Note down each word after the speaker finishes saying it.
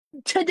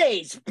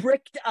Today's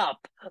bricked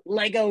up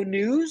Lego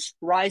news,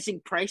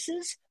 rising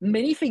prices,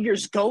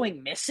 minifigures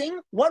going missing.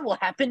 What will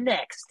happen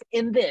next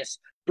in this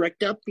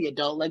bricked up the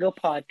adult Lego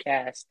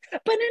podcast?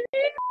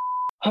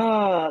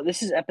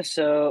 This is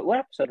episode. What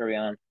episode are we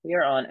on? We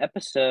are on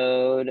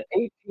episode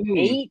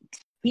 18.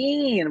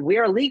 We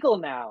are legal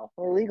now.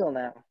 We're legal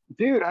now.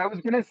 Dude, I was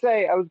gonna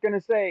say,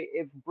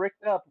 if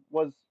Bricked Up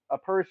was a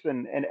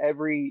person and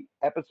every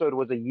episode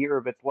was a year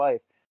of its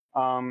life,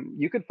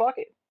 you could fuck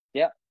it.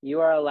 Yep,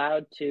 you are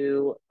allowed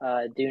to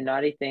do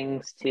naughty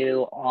things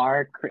to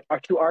our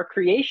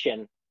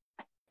creation.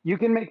 You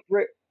can make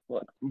brick.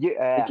 What?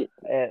 Yeah.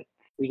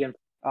 We can.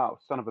 Oh,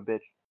 son of a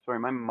bitch! Sorry,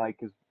 my mic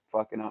is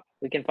fucking up.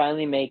 We can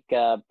finally make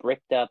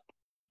bricked up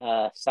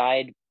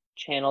side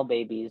channel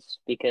babies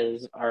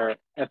because our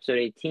episode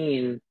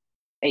 18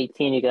 you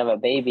can have a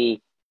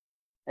baby.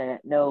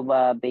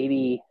 No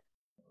baby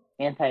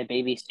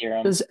anti-baby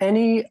serum. Does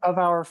any of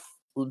our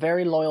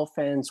very loyal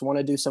fans want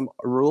to do some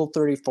Rule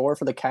 34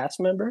 for the cast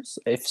members?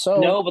 If so,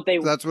 no, but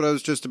that's what I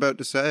was just about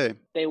to say.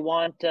 They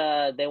want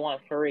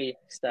furry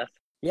stuff.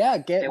 Yeah,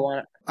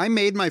 I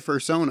made my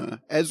fursona.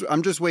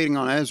 I'm just waiting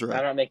on Ezra.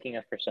 I'm not making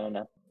a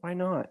fursona. Why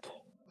not?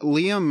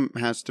 Liam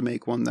has to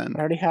make one then. I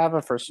already have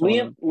a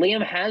fursona.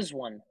 Liam has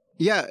one.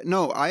 Yeah,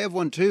 no, I have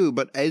one too,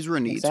 but Ezra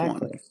needs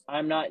one.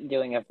 I'm not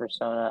doing a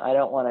fursona. I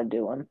don't want to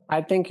do one.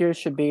 I think yours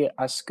should be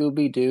a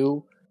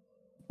Scooby-Doo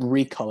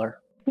recolor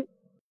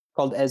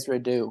called Ezra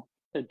Doo.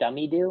 So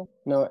Dummy Doo?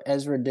 No,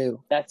 Ezra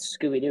Doo. That's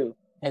Scooby-Doo.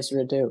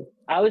 Ezra Doo.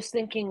 I was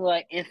thinking,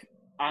 like,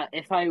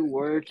 if I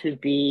were to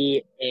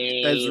be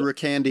a Ezra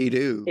Candy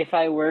Doo. If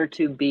I were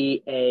to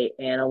be a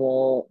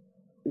animal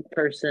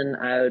person,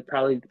 I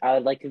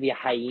would like to be a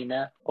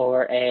hyena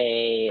or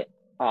a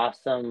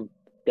awesome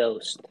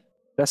ghost.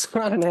 That's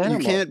not an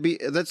animal. You can't be.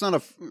 That's not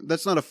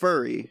a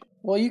furry.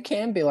 Well, you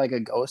can be like a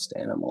ghost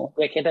animal.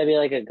 Wait, can't I be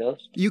like a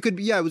ghost? You could.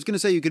 Yeah, I was gonna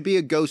say you could be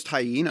a ghost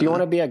hyena. Do you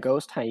want to be a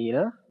ghost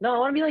hyena? No, I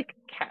want to be like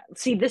cat.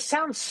 See, this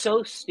sounds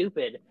so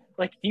stupid.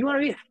 Like, do you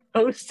want to be a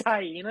ghost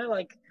hyena?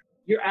 Like,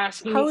 you're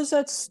asking. How is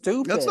that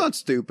stupid? That's not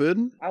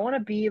stupid. I want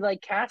to be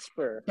like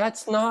Casper.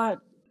 That's not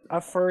a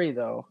furry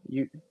though.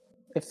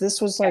 If this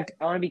was like,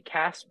 I want to be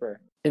Casper.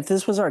 If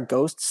this was our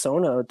ghost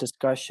sona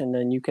discussion,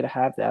 then you could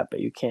have that, but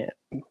you can't.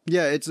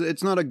 Yeah,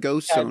 it's not a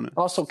ghost sona.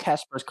 Also,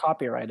 Casper's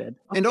copyrighted.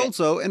 Okay. And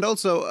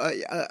also,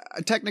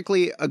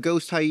 technically, a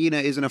ghost hyena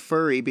isn't a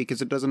furry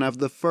because it doesn't have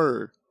the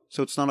fur,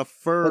 so it's not a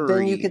furry. But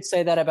then you could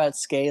say that about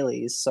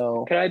scalies.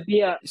 So could I be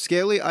a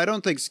scaly? I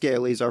don't think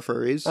scalies are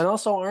furries. And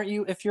also, aren't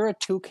you? If you're a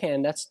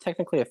toucan, that's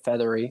technically a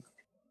feathery.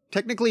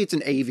 Technically, it's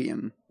an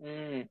avian.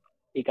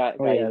 You got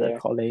yeah, they're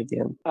called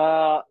avian.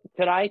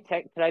 Could I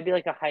be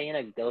like a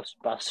hyena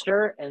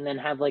Ghostbuster and then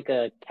have like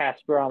a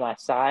Casper on my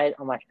side,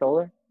 on my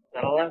shoulder?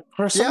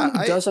 For someone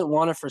who doesn't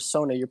want a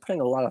fursona, you're putting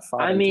a lot of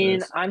thought. I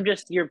mean,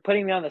 you're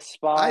putting me on the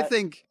spot. I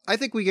think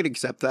we could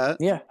accept that.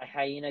 Yeah, a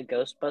hyena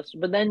Ghostbuster,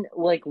 but then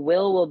like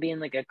Will be in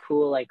like a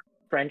cool like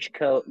French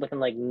coat, looking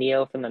like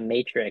Neo from the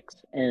Matrix,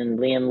 and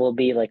Liam will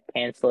be like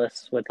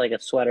pantsless with like a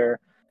sweater,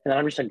 and then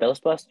I'm just a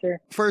Ghostbuster.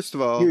 First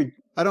of all,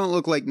 I don't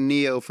look like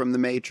Neo from the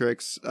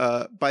Matrix.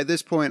 By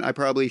this point, I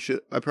probably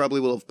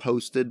will have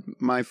posted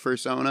my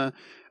fursona.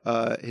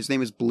 His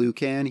name is Blue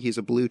Can. He's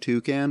a blue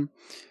toucan.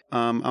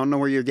 I don't know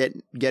where you're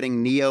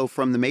getting Neo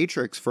from the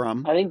Matrix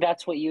from. I think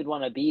that's what you'd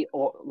want to be,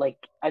 or like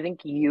I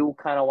think you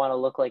kind of want to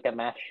look like a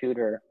mass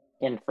shooter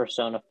in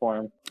fursona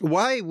form.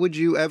 Why would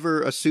you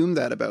ever assume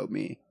that about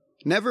me?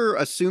 Never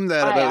assume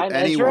that about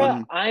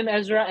anyone. I'm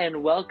Ezra,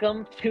 and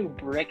welcome to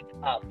Bricked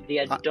Up, the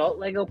adult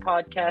Lego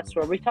podcast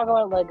where we talk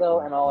about Lego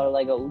and all our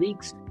Lego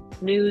leaks,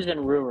 news,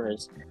 and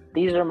rumors.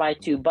 These are my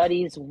two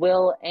buddies,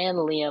 Will and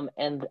Liam.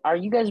 And are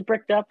you guys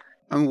bricked up?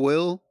 I'm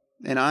Will,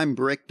 and I'm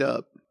bricked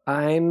up.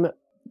 I'm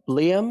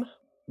Liam,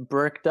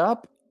 bricked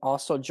up,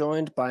 also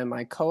joined by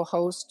my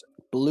co-host,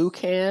 Blue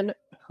Can,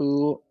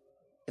 who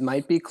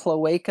might be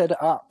cloaca'd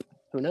up.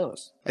 Who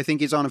knows? I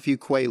think he's on a few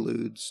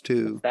Quaaludes,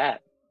 too. What's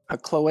that? A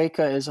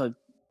cloaca is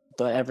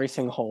the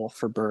everything hole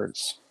for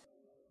birds.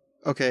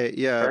 Okay,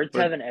 yeah. Birds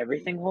have an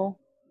everything hole?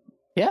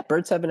 Yeah,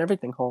 birds have an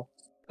everything hole.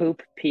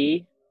 Poop,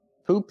 pee,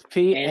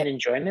 and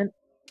enjoyment?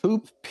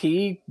 Poop,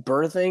 pee,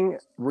 birthing,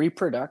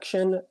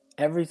 reproduction,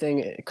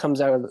 everything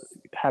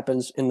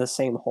happens in the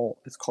same hole.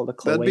 It's called a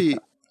cloaca.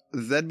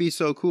 That'd be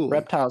so cool.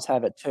 Reptiles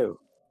have it too.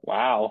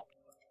 Wow.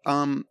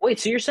 Wait,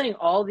 so you're saying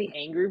all the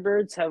Angry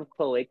Birds have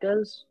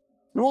cloacas?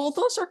 Well,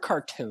 those are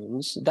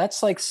cartoons.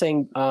 That's like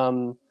saying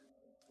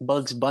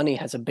Bugs Bunny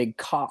has a big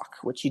cock,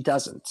 which he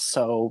doesn't.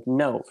 So,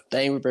 no, the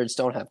Angry Birds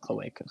don't have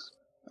cloacas.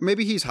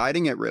 Maybe he's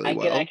hiding it really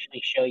well. I could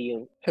actually show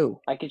you. Who?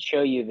 I could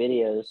show you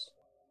videos.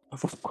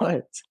 Of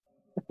what?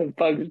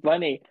 Bugs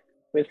Bunny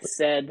with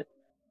said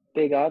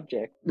big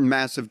object.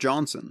 Massive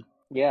Johnson.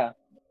 Yeah.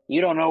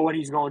 You don't know what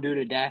he's going to do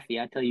to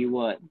Daffy, I tell you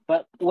what.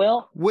 But,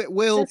 Will,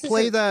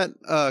 play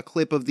that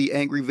clip of the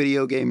angry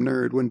video game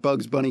nerd when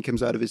Bugs Bunny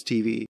comes out of his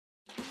TV.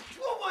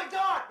 Oh my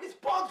god, it's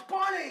Bugs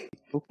Bunny!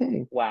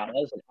 Okay. Wow, that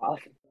was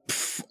awesome.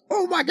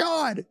 Oh my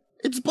god,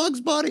 it's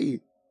Bugs Bunny!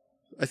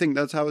 I think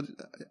that's how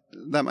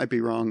that might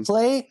be wrong.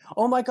 Play.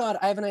 Oh my god,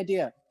 I have an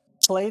idea.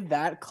 Play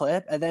that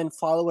clip and then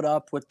follow it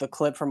up with the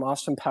clip from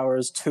Austin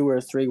Powers 2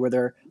 or 3 where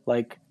they're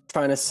like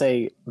trying to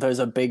say there's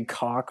a big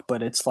cock,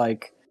 but it's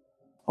like,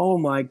 oh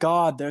my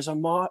god, there's a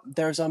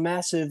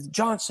massive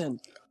Johnson.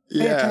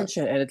 Pay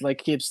attention, and it like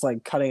keeps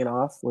like cutting it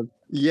off with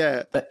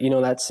that,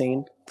 that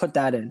scene. Put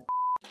that in.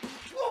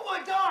 Oh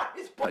my god,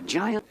 it's A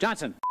giant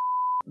Johnson.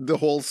 The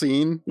whole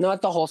scene.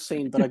 Not the whole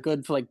scene, but a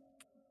good like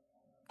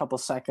couple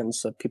seconds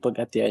so people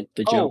get the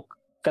joke.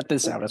 Cut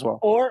this out as well.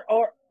 Or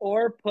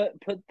put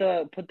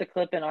the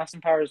clip in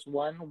Austin Powers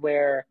 1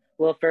 where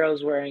Will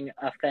Ferrell's wearing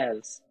a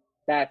fez.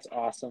 That's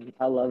awesome.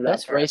 I love that.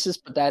 That's racist,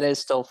 but that is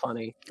still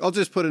funny. I'll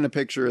just put in a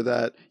picture of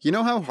that. You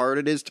know how hard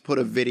it is to put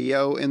a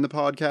video in the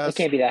podcast? It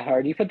can't be that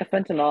hard. You put the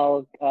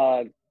fentanyl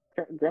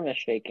grimace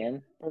shake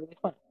in. Perfectly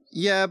fine.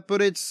 Yeah,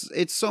 but it's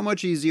so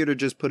much easier to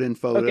just put in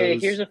photos. Okay,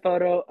 here's a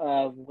photo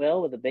of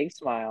Will with a big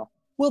smile.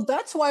 Well,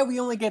 that's why we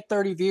only get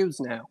 30 views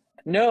now.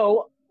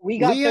 No, we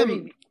got Liam,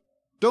 30.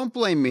 Don't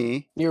blame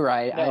me. You're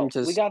right. No, I'm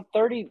just. We got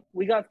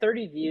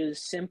 30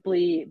 views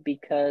simply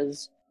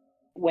because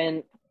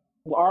when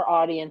our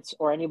audience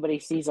or anybody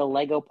sees a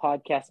Lego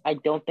podcast, I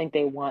don't think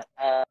they want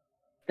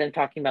them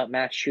talking about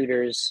mass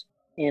shooters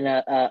in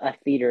a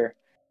theater,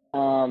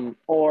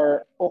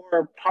 or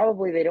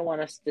probably they don't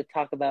want us to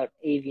talk about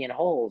avian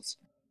holes.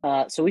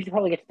 So we should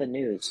probably get to the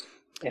news.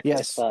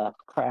 Yes.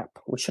 Crap.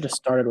 We should have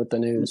started with the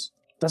news.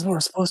 That's what we're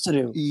supposed to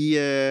do.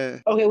 Yeah.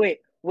 Okay, wait,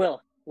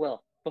 Will.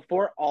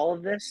 Before all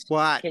of this,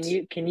 What?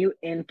 Can you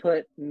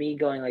input me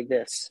going like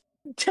this?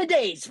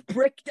 Today's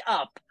bricked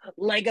up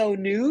Lego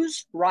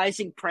news: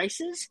 rising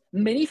prices,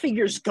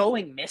 minifigures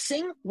going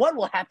missing. What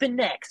will happen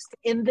next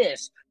in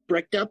this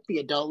bricked up the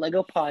adult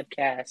Lego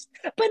podcast?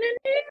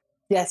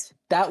 Yes,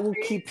 that will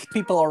keep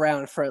people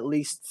around for at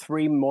least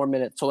 3 more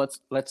minutes. So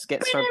let's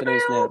get started the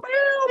news now.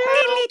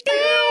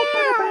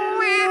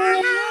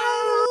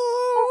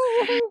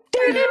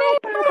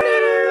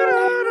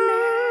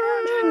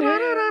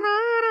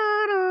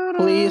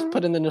 Please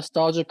put in the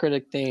Nostalgia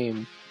Critic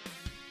theme.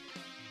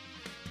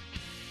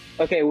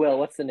 Okay, Will,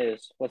 what's the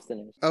news?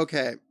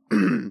 Okay.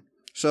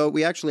 So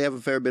we actually have a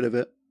fair bit of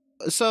it.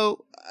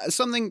 So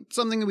something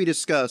that we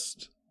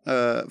discussed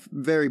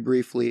very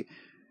briefly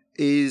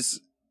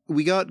is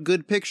we got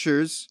good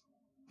pictures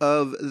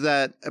of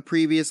that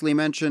previously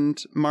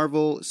mentioned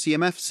Marvel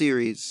CMF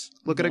series.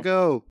 Look at it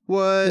go.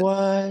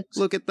 What?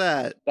 Look at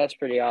that. That's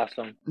pretty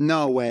awesome.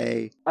 No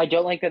way. I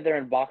don't like that they're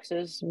in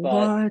boxes, but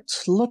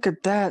What? Look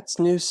at that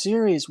new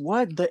series.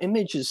 What? The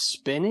image is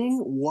spinning?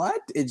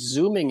 What? It's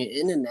zooming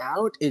in and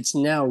out? It's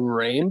now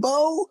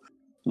rainbow?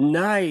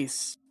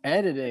 Nice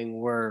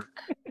editing work.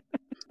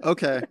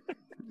 Okay.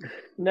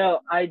 no,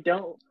 I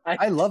don't.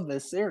 I love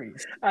this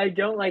series. I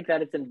don't like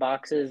that it's in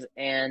boxes,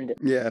 and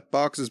Yeah,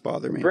 boxes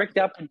bother me. Bricked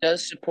Up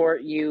does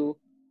support you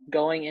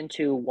going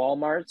into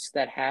Walmarts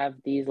that have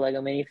these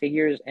Lego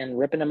minifigures and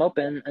ripping them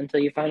open until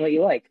you find what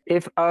you like.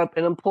 If an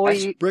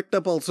employee Bricked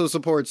Up also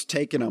supports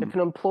taking if them. an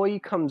employee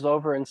comes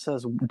over and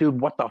says, "Dude,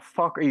 what the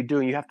fuck are you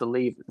doing?" You have to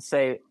leave.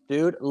 Say,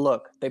 "Dude,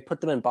 look, they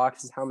put them in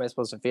boxes. How am I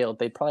supposed to feel?"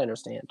 They'd probably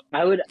understand.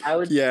 I would.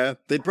 Yeah,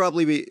 they'd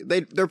probably be.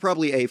 They're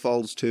probably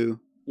AFOLs too.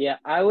 Yeah,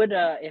 I would.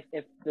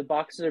 If the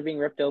boxes are being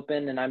ripped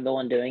open and I'm the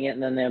one doing it,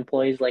 and then the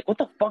employee's like, "What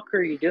the fuck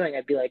are you doing?"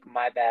 I'd be like,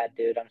 "My bad,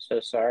 dude. I'm so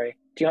sorry.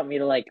 Do you want me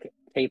to like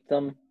tape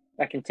them?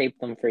 I can tape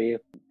them for you."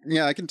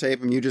 Yeah, I can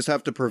tape them. You just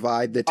have to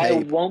provide the I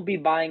tape. won't be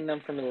buying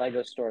them from the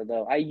Lego store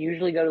though. I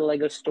usually go to the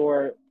Lego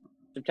store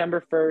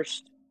September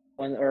 1st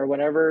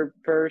whenever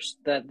first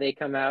that they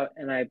come out,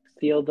 and I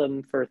feel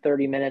them for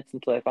 30 minutes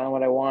until I find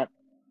what I want.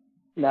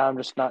 Now I'm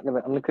just not gonna.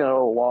 I'm gonna go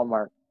to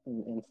Walmart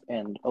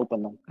and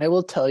open them. I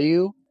will tell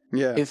you,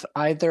 Yeah. if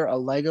either a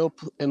Lego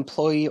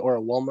employee or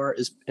a Walmart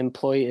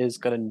employee is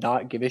gonna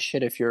not give a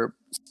shit if you're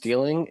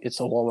stealing, it's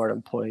a Walmart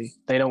employee.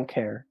 They don't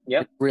care.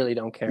 Yep. They really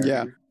don't care.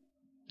 Yeah.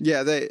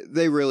 Yeah,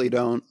 they really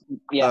don't.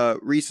 Yeah.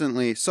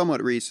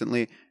 Somewhat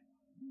recently,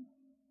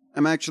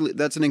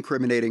 that's an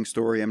incriminating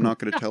story. I'm not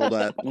going to tell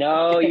that.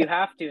 No, you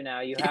have to now.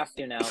 You have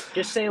to now.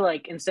 Just say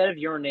like instead of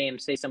your name,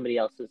 say somebody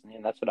else's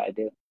name. That's what I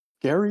do.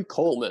 Gary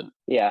Coleman.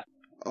 Yeah.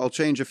 I'll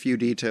change a few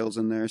details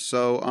in there.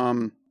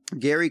 So,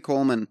 Gary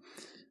Coleman,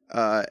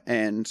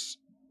 and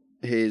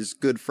his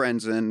good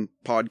friends and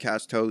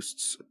podcast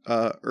hosts,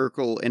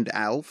 Urkel and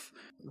Alf,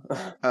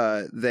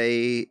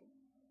 they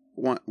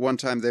one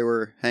time they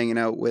were hanging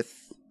out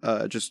with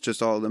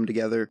just all of them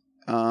together.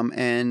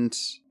 And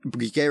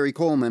Gary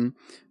Coleman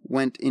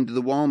went into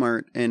the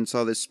Walmart and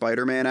saw this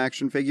Spider-Man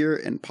action figure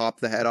and popped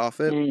the head off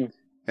it,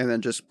 and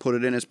then just put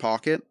it in his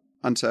pocket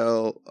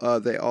until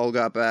they all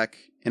got back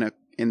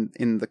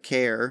in the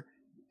care,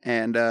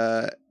 and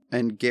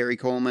Gary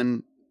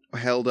Coleman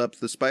held up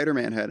the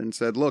Spider-Man head and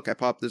said, "Look, I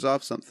popped this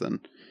off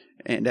something,"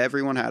 and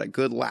everyone had a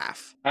good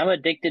laugh. I'm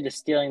addicted to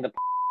stealing the.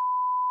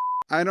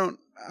 I don't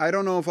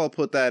know if I'll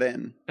put that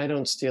in. I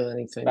don't steal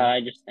anything.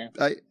 I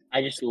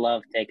just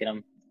love taking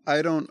them.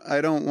 I don't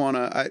want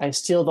to. I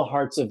steal the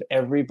hearts of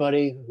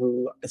everybody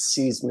who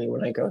sees me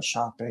when I go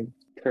shopping.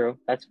 True.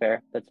 That's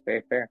fair. That's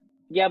very fair.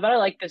 Yeah, but I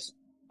like this.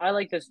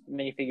 like this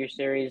minifigure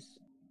series.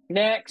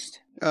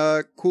 Next.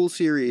 Cool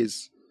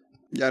series.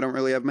 Yeah, I don't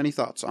really have many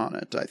thoughts on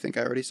it. I think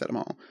I already said them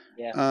all.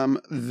 Yeah.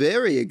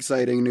 Very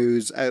exciting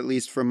news, at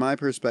least from my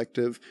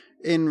perspective,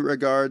 in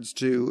regards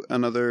to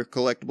another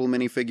collectible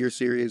minifigure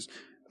series.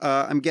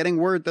 I'm getting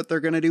word that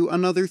they're going to do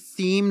another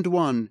themed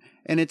one,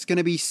 and it's going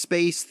to be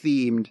space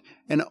themed.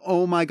 And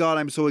oh my god,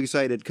 I'm so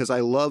excited because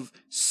I love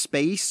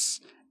space,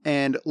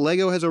 and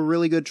Lego has a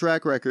really good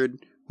track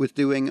record with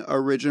doing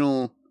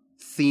original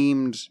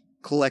themed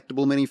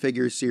collectible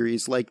minifigure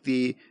series, like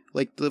the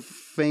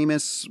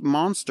famous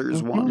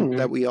Monsters one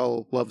that we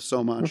all love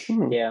so much.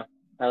 Yeah.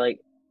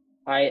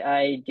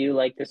 I do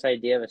like this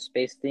idea of a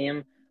space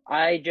theme.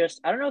 I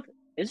don't know if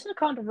is it a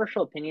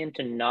controversial opinion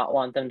to not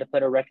want them to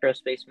put a retro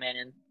spaceman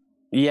in?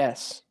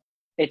 Yes.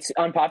 It's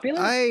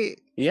unpopular?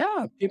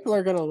 Yeah, people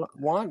are gonna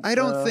want.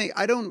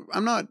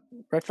 I'm not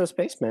retro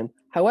spaceman.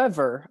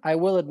 However, I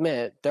will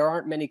admit there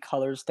aren't many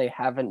colors they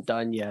haven't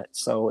done yet,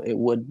 so it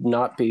would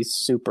not be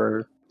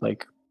super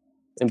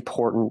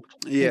important.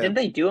 Yeah. Didn't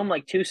they do them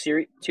like two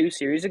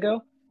series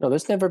ago? No,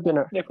 there's never been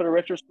a. They put a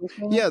retro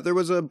spaceman. Yeah, there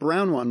was a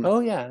brown one. Oh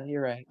yeah,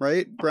 you're right.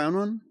 Right, brown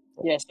one.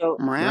 Yeah, so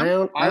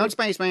brown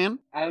spaceman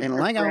in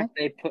Lego.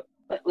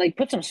 They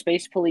put some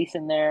space police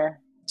in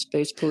there.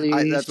 Space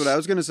police. That's what I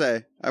was gonna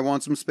say. I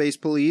want some space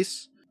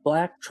police.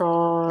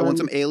 Blacktron. I want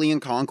some alien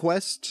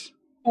conquest.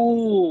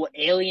 Ooh,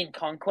 Alien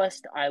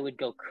Conquest! I would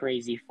go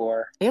crazy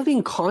for.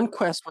 Alien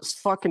Conquest was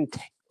fucking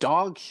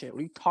dog shit. What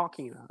are you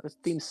talking about? This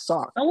theme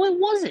sucked. No, it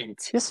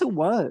wasn't. Yes, it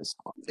was.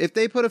 If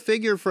they put a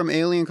figure from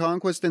Alien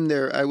Conquest in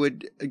there, I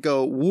would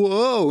go,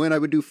 whoa, and I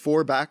would do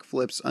 4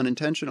 backflips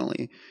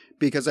unintentionally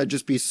because I'd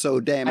just be so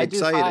damn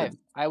excited.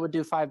 I would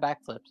do 5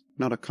 backflips.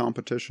 Not a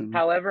competition.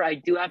 However, I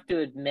do have to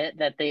admit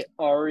that they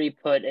already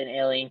put an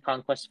Alien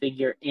Conquest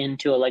figure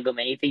into a Lego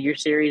minifigure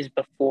series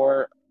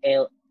before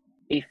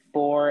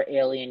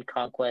Alien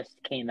Conquest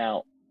came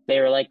out. They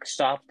were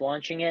soft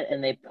launching it,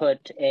 and they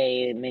put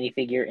a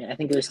minifigure in. I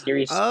think it was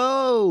series.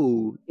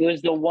 Oh, it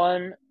was the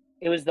one.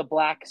 It was the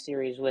black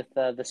series with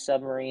the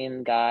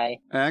submarine guy.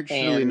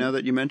 Actually, now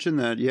that you mention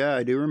that, yeah,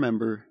 I do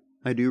remember.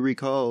 I do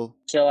recall.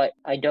 So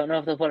I don't know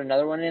if they'll put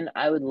another one in.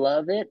 I would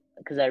love it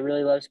because I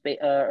really love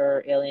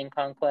Alien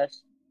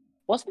Conquest.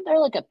 Wasn't there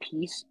a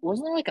piece?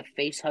 Wasn't there a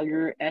face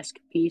hugger-esque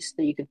piece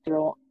that you could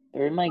throw?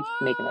 Or am I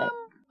making that up?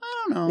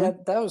 I don't know. Yeah,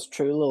 that was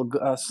true.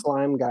 Little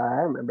slime guy.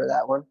 I remember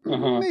that one.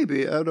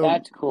 Maybe. I don't.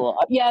 That's cool.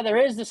 Yeah, there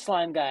is the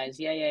slime guys.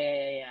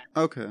 Yeah.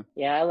 Okay.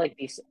 Yeah, I like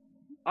these.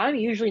 I'm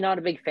usually not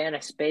a big fan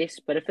of space,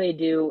 but if they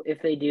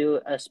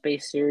do a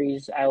space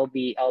series, I'll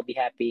be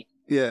happy.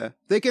 Yeah,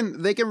 they can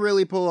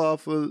really pull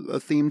off a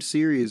themed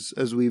series,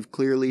 as we've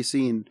clearly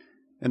seen,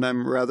 and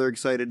I'm rather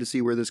excited to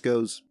see where this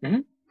goes.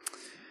 Mm-hmm.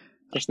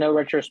 Just no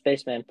retro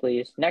spaceman,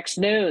 please. Next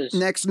news.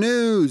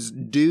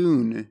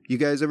 Dune. You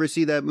guys ever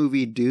see that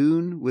movie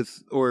Dune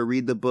or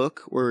read the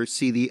book or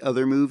see the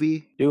other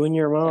movie? Dune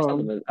your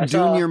mom.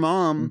 Dune your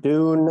mom.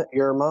 Dune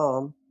your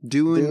mom.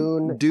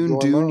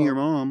 Dune your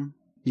mom.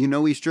 You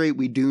know we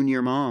Dune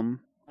your mom.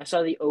 I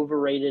saw the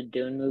overrated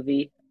Dune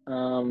movie.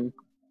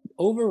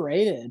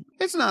 Overrated?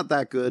 It's not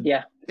that good.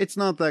 Yeah. It's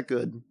not that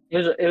good. It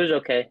was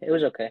okay. It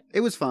was okay.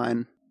 It was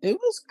fine. It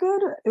was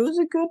good. It was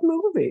a good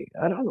movie.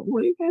 I don't know.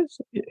 What do you guys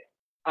say?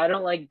 I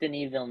don't like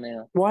Denis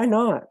Villeneuve. Why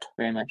not?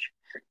 Very much.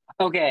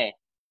 Okay.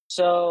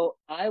 So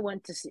I've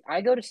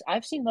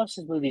seen most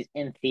of his movies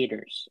in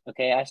theaters.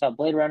 Okay. I saw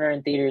Blade Runner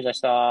in theaters. I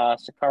saw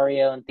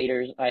Sicario in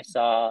theaters. I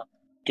saw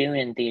Dune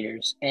in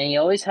theaters. And he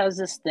always has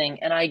this thing,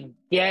 and I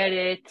get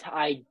it,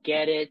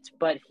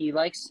 but he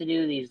likes to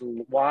do these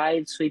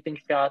wide sweeping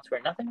shots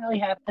where nothing really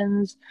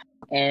happens.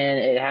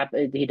 And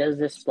he does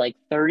this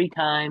 30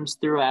 times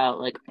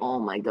throughout, oh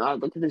my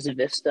god, look at this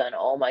vista, and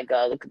oh my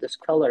god, look at this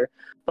color.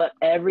 But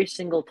every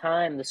single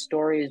time the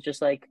story is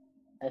just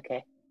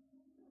okay.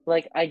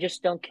 I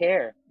just don't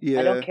care. Yeah.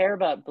 I don't care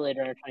about Blade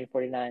Runner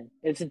 2049.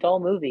 It's a dull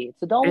movie.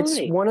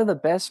 It's one of the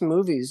best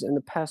movies in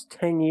the past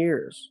 10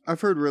 years. I've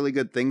heard really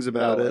good things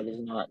about it. It is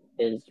not.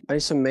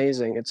 It's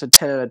amazing. It's a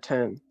 10 out of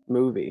 10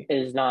 movie. It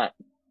is not.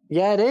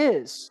 Yeah, it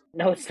is.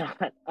 No, it's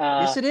not.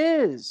 Yes, it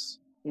is.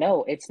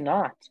 No, it's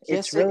not. Yes,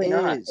 it's really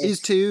not.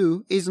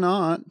 He's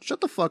not.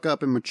 Shut the fuck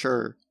up and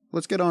mature.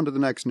 Let's get on to the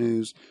next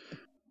news.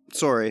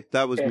 Sorry,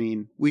 that was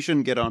mean. We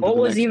shouldn't get on to the next news.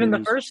 What was even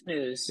the first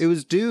news? It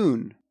was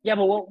Dune. Yeah,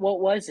 but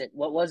what was it?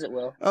 What was it,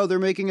 Will? Oh, they're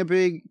making a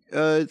big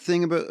they're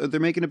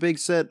making a big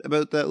set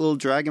about that little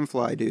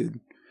dragonfly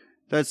dude.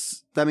 That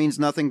means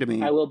nothing to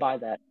me. I will buy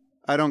that.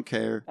 I don't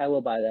care. I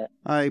will buy that.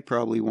 I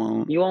probably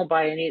won't. You won't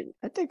buy any?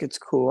 I think it's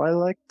cool. I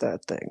like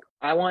that thing.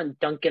 I want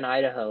Duncan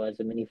Idaho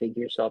as a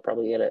minifigure, so I'll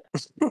probably get it.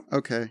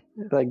 Okay.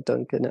 I like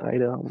Duncan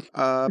Idaho.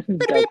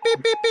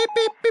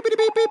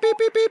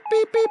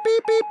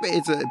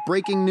 It's a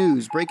breaking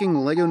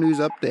Lego news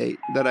update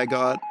that I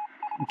got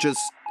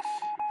just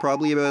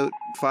probably about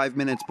 5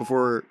 minutes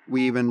before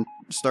we even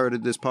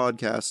started this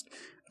podcast.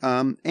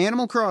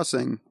 Animal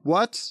Crossing.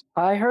 What?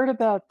 I heard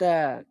about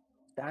that.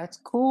 That's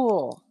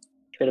cool.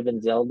 Should have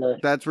been Zelda.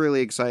 That's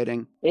really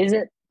exciting. Is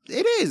it?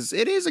 It is.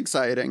 It is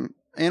exciting.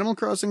 Animal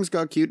Crossing's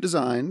got cute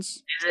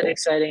designs. Is it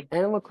exciting?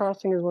 Animal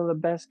Crossing is one of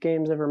the best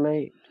games ever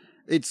made.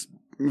 It's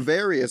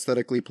very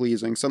aesthetically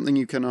pleasing. Something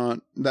you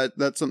cannot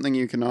that's something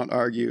you cannot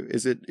argue.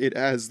 Is it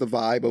has the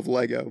vibe of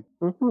Lego.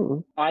 Mm-hmm.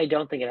 I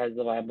don't think it has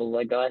the vibe of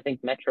Lego. I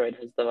think Metroid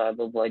has the vibe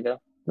of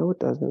Lego. No, it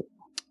doesn't.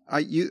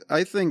 I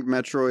think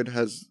Metroid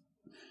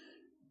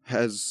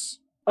has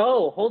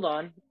Oh, hold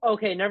on.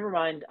 Okay, never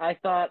mind. I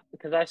thought,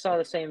 because I saw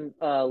the same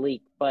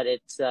leak, but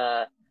it's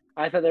I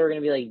thought they were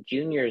going to be like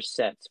juniors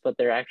sets, but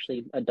they're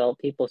actually adult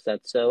people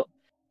sets. So,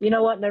 you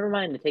know what? Never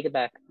mind. I take it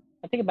back.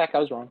 I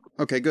was wrong.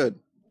 okay. Good.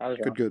 I was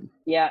wrong. Good.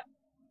 Yeah,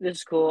 this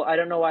is cool. I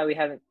don't know why we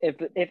haven't.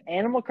 If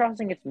Animal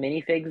Crossing gets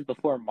minifigs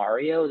before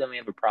Mario, then we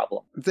have a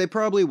problem. They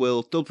probably will.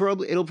 It'll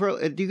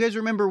probably. Do you guys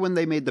remember when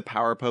they made the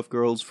Powerpuff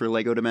Girls for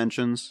Lego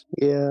Dimensions?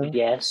 Yeah.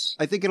 Yes.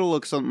 I think it'll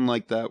look something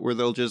like that, where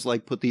they'll just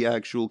like put the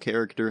actual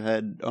character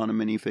head on a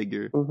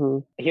minifigure. Mm-hmm.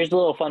 Here's a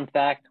little fun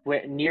fact: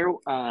 where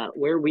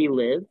we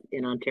live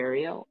in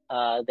Ontario,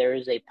 there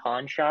is a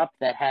pawn shop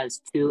that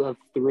has 2 of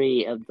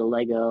 3 of the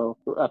Lego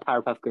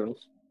Powerpuff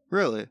Girls.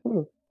 Really?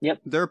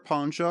 Yep. There are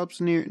pawn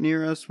shops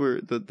near us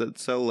that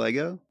sell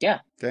Lego. Yeah.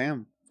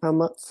 Damn. How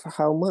much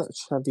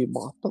have you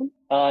bought them?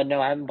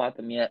 No, I haven't bought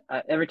them yet.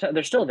 Every time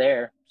they're still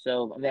there,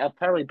 so I mean, I'll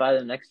probably buy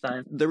them next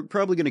time. They're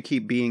probably going to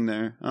keep being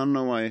there. I don't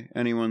know why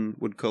anyone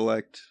would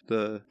collect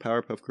the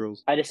Powerpuff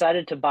Girls. I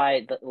decided to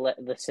buy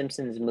the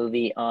Simpsons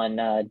movie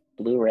on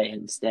Blu-ray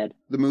instead.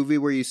 The movie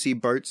where you see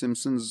Bart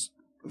Simpson's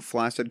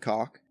flaccid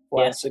cock.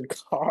 Flaccid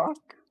cock?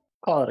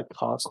 Call it a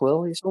cock,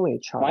 Will. He's only a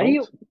child. Why do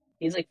you?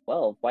 He's like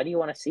 12. Why do you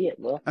want to see it,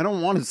 Will? I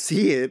don't want to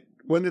see it.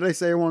 When did I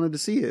say I wanted to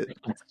see it?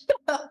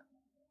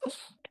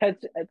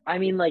 I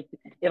mean, like,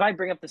 if I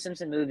bring up the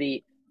Simpson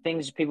movie,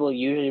 things people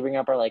usually bring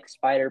up are like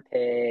Spider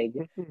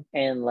Pig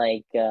and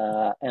like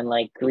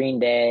Green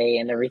Day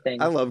and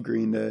everything. I love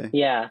Green Day.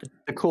 Yeah,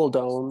 The cool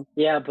dome.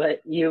 yeah,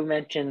 but you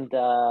mentioned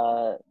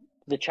the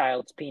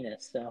child's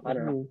penis, so I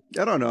don't know.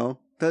 I don't know.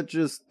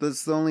 That's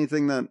the only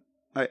thing that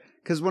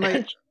because when I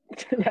That's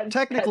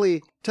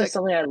technically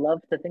something I love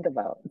to think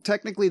about.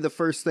 technically the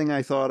first thing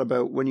I thought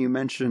about when you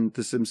mentioned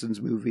the Simpsons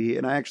movie,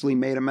 and I actually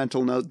made a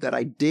mental note that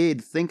I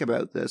did think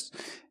about this,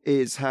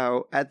 is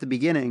how at the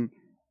beginning,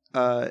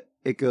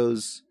 it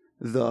goes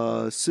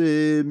The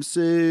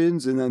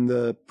Simpsons, and then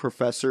the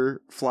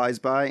professor flies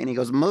by and he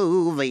goes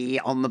movie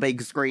on the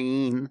big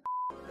screen.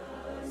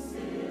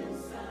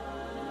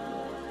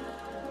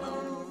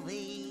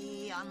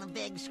 Movie on the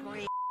big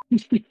screen.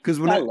 Because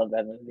I love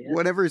that movie. Yeah.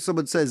 whenever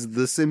someone says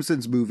The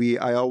Simpsons movie,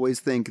 I always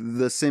think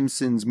The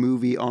Simpsons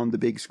movie on the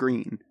big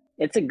screen.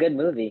 It's a good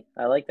movie.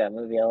 I like that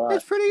movie a lot.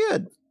 It's pretty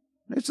good.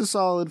 It's a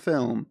solid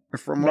film.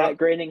 From Matt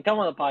Groening, come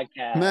on the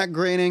podcast. Matt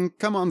Groening,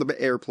 come on the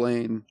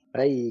airplane.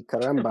 Hey,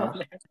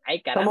 caramba.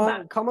 Ay, Come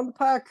caramba. on the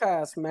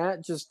podcast,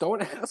 Matt. Just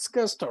don't ask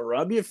us to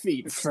rub your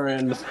feet,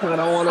 friend. I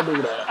don't want to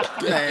do that.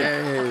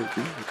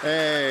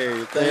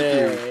 Hey,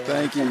 Hey.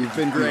 thank you. You've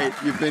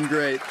been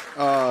great.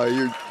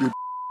 You're.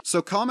 So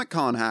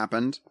Comic-Con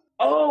happened.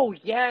 Oh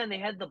yeah, and they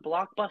had the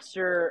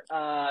Blockbuster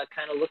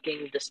kind of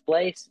looking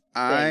display.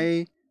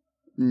 I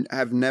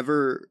have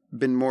never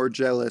been more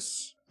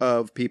jealous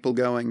of people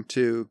going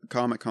to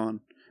Comic-Con.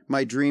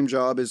 My dream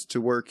job is to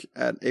work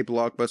at a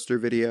Blockbuster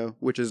Video,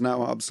 which is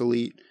now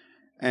obsolete.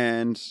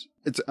 And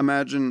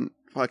imagine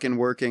fucking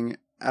working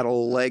at a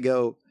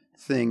Lego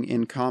thing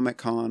in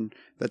Comic-Con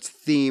that's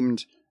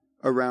themed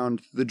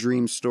around the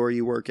dream store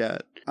you work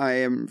at. I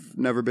have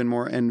never been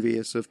more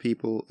envious of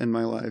people in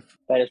my life.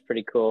 That is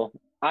pretty cool.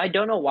 I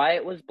don't know why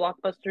it was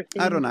Blockbuster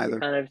themed. I don't either.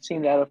 It kind of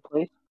seemed out of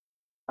place.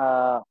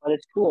 But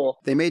it's cool.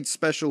 They made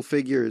special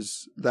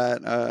figures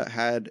that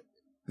had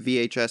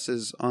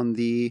VHSs on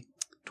the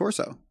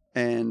torso,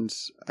 and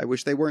I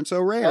wish they weren't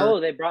so rare. Oh,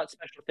 they brought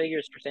special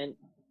figures for San.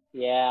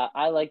 Yeah,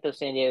 I like those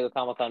San Diego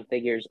Comic-Con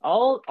figures.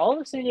 All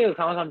the San Diego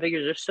Comic-Con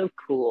figures are so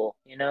cool.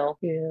 You know.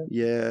 Yeah.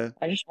 Yeah.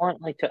 I just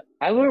want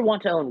I would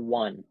want to own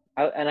one.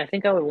 And I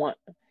think I would want,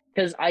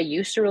 because I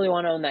used to really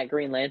want to own that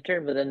Green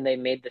Lantern, but then they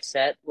made the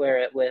set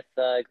with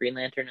Green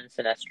Lantern and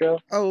Sinestro,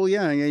 Oh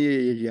yeah.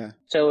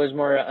 so it was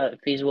more a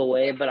feasible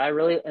way. But I don't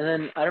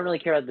really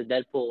care about the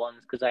Deadpool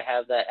ones because I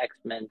have that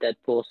X-Men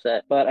Deadpool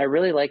set. But I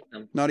really like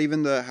them. Not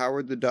even the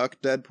Howard the Duck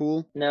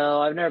Deadpool.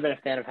 No, I've never been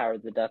a fan of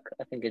Howard the Duck.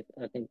 I think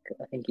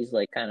he's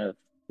like kind of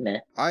meh.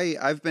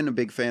 I've been a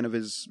big fan of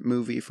his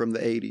movie from the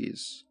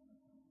 80s.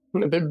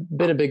 I've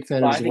been a big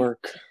fan Well, of I his think-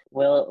 work.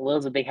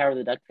 Will's a big Howard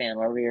the Duck fan.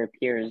 Wherever he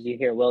appears, you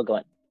hear Will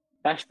going,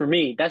 "That's for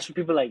me. That's for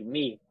people like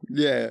me."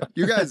 Yeah.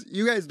 You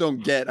guys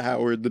don't get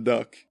Howard the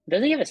Duck.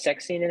 Does he have a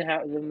sex scene in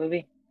the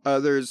movie?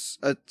 There's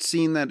a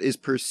scene that is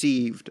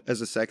perceived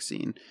as a sex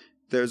scene.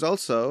 There's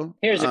also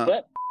Here's a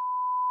clip.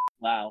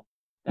 Wow,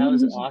 that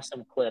was an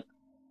awesome clip.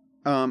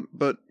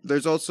 but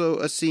there's also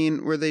a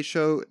scene where they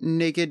show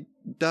naked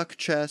duck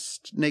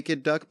chest,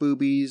 naked duck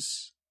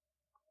boobies.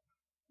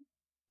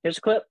 Here's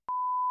a clip.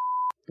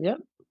 Yep.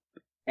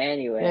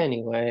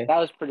 Anyway, that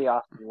was pretty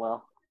awesome.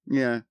 Well,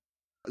 Yeah.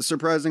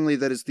 Surprisingly,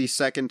 that is the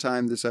second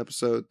time this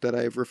episode that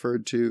I've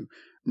referred to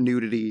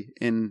nudity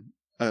in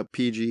a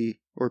PG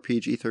or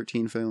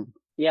PG-13 film.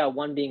 Yeah,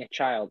 one being a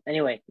child.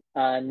 Anyway,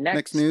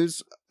 Next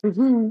news.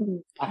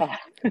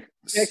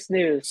 next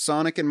news.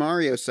 Sonic and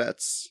Mario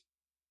sets.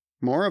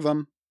 More of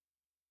them.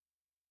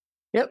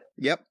 Yep.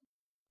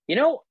 You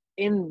know,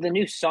 in the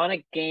new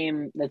Sonic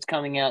game that's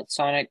coming out,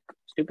 Sonic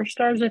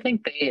Superstars, I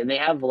think they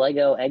have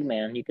Lego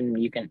Eggman. You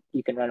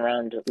can run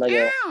around with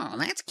Lego. Oh,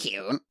 that's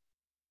cute.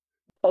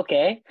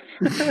 Okay,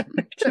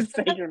 just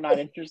say you're not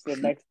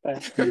interested next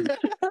time.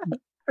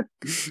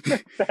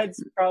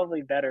 That's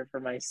probably better for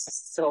my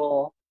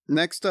soul.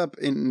 Next up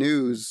in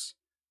news,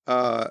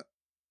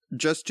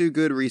 Just Too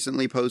Good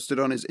recently posted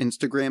on his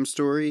Instagram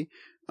story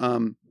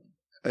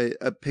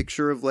a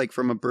picture of like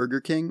from a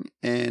Burger King,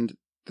 and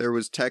there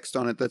was text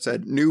on it that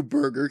said "New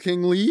Burger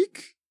King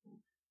leak."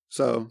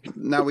 So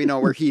now we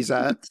know where he's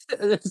at.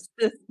 Is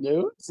this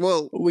news?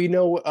 Well, We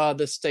know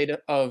the state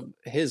of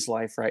his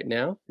life right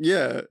now.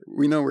 yeah,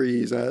 we know where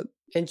he's at.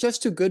 And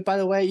Just Too Good, by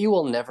the way, you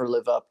will never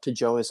live up to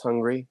Joe is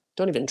Hungry.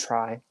 Don't even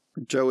try.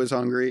 Joe is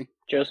hungry.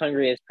 Joe's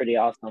Hungry is pretty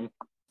awesome.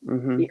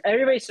 Mm-hmm.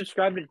 Everybody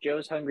subscribe to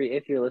Joe's Hungry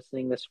if you're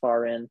listening this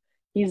far in.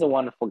 He's a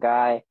wonderful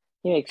guy.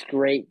 He makes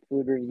great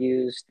food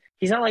reviews.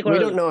 He's not like one We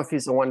of don't know if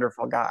he's a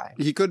wonderful guy.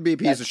 He could be a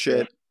piece That's of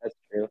shit. true. That's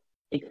true.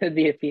 He could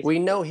be a piece. We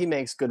know he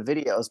makes good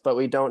videos, but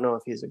we don't know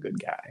if he's a good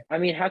guy. I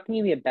mean, how can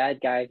you be a bad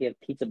guy if you have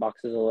pizza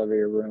boxes all over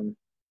your room?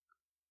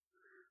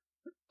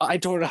 I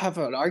don't have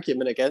an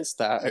argument against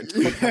that. I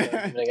don't have an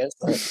argument against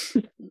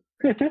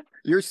that.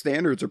 Your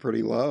standards are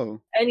pretty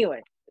low.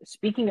 Anyway,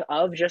 speaking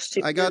of Just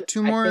Too I got Good,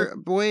 two more.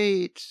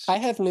 Wait. I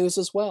have news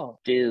as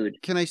well.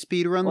 dude. Can I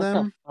speed run What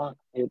them? the fuck,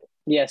 dude?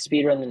 Yeah,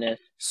 speedrun the news.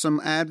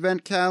 Some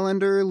advent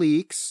calendar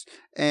leaks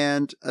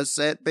and a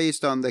set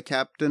based on the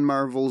Captain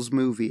Marvel's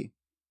movie.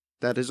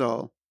 That is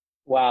all.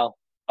 Wow.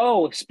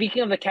 Oh,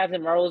 speaking of the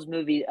Captain Marvel's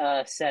movie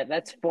set,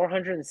 that's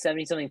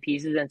 470 something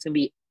pieces, and it's gonna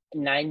be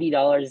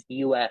 $90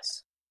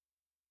 US.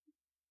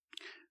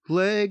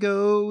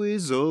 Lego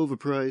is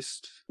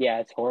overpriced. Yeah,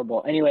 it's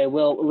horrible. Anyway,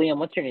 Liam,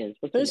 what's your news?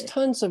 What's your There's news?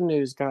 tons of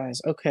news,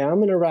 guys. Okay, I'm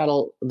going to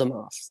rattle them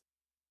off.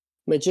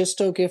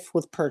 Magisto gift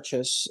with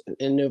purchase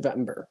in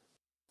November.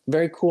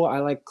 Very cool. I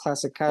like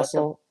Classic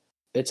Castle.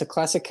 It's a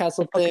Classic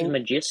Castle What the fuck is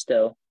thing.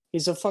 Magisto?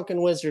 He's a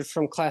fucking wizard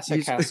from Classic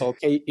He's- Castle.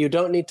 Okay, you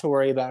don't need to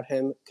worry about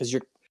him because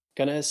you're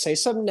gonna say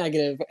something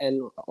negative,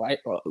 and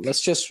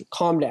let's just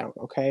calm down,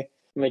 okay?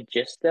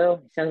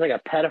 Magisto? He sounds like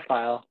a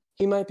pedophile.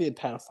 He might be a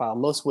pedophile.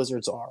 Most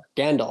wizards are.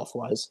 Gandalf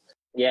was.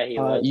 Yeah, he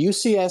was.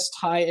 UCS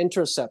TIE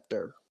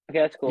Interceptor. Okay,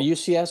 that's cool.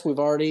 UCS, we've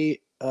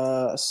already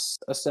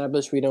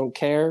established we don't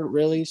care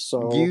really. So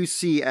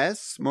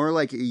UCS? More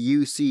like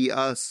you see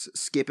us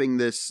skipping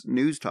this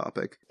news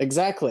topic.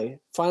 exactly.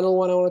 Final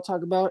one I want to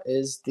talk about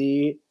is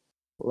the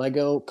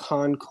Lego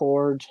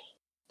Concorde.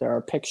 There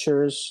are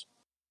pictures.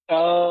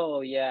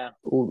 Oh, yeah.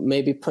 We'll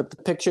maybe put the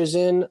pictures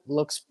in.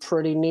 Looks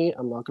pretty neat.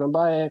 I'm not gonna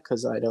buy it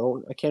because I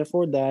can't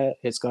afford that.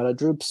 It's got a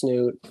droop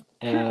snoot.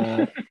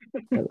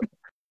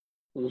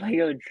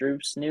 Lego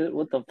Droop Snoot?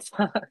 What the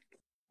fuck?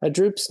 A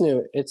droop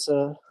snoot. It's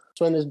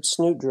when the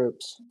snoot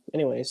droops.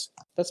 Anyways,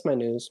 that's my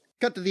news.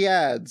 Cut to the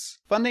ads.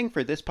 Funding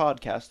for this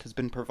podcast has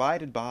been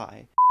provided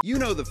by... You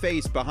know the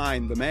face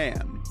behind the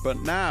man, but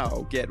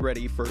now get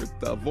ready for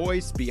the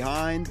voice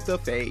behind the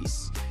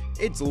face.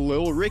 It's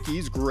Lil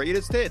Ricky's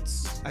greatest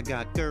hits. I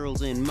got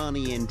girls and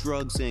money and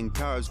drugs and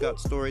cars. Got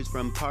stories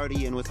from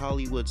partying with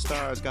Hollywood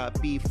stars.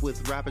 Got beef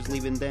with rappers,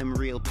 leaving them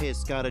real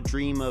pissed. Got a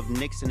dream of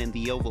Nixon in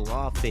the Oval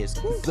Office.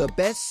 The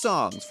best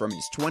songs from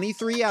his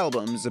 23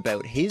 albums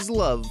about his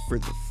love for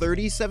the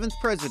 37th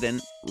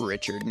president,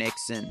 Richard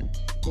Nixon.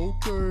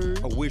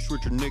 Okay. I wish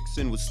Richard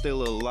Nixon was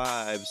still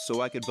alive so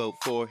I could vote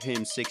for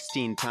him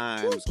 16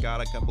 times.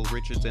 Got a couple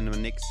Richards in a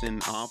Nixon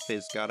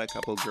office. Got a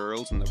couple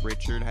girls in the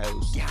Richard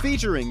house. Yeah.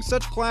 Featuring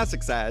such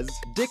classics as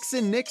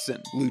Dixon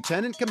Nixon,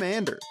 Lieutenant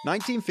Commander,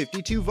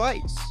 1952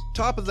 Vice,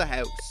 Top of the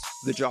House,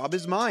 The Job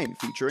Is Mine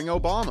featuring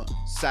Obama,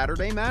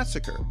 Saturday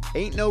Massacre,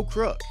 Ain't No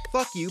Crook,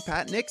 Fuck You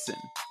Pat Nixon,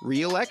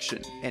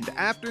 Re-Election, and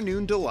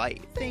Afternoon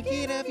Delight.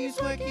 Thinking of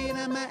you's working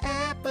on my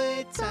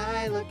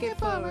appetite. Looking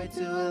forward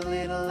to a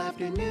little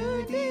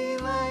afternoon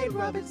delight.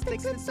 Rubbing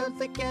sticks and stones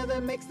together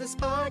makes the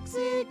sparks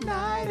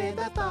ignite. And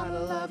the thought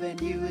of loving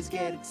you is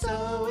getting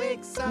so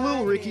exciting.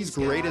 Lil Ricky's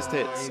greatest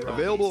hits,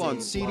 available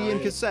on CD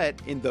and cassette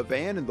in the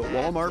van in the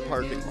Walmart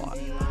parking lot.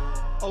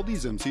 All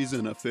these MCs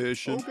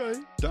inefficient. Okay.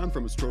 Down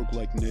from a stroke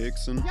like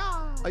Nixon.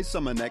 Yeah. Ice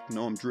on my neck,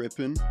 know I'm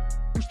dripping.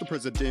 Wish the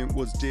president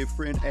was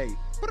different. Hey,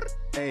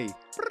 hey,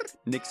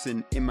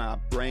 Nixon in my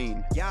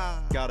brain.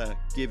 Yeah. Gotta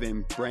give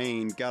him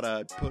brain.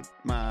 Gotta put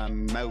my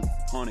mouth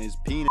on his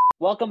penis.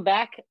 Welcome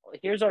back.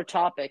 Here's our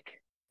topic.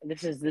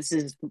 This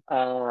is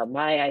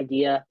my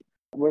idea.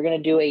 We're gonna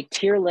do a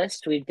tier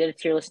list. We did a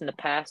tier list in the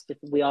past. If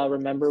we all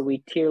remember, we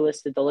tier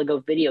listed the Lego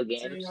video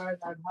games.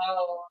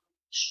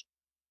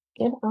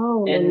 Get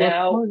on. And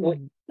now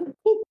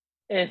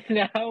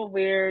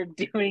we're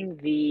doing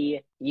the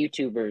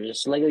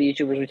YouTubers, Lego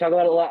YouTubers. We talk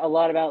about a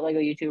lot about Lego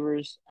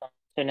YouTubers.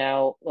 So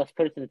now let's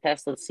put it to the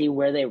test. Let's see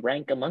where they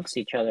rank amongst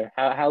each other.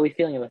 How are we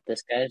feeling about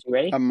this, guys? You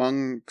ready?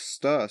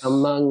 Amongst us.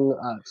 Among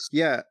us.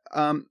 Yeah.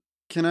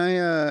 Can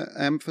I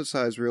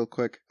emphasize real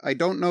quick? I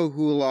don't know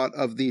who a lot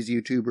of these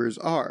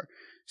YouTubers are,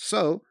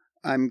 so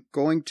I'm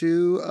going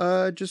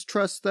to just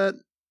trust that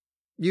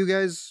you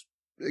guys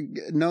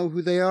know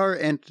who they are,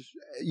 and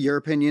your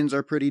opinions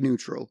are pretty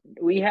neutral.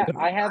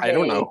 I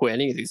don't know who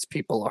any of these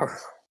people are.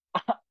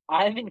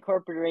 I've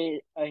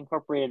incorporated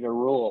a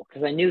rule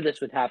because I knew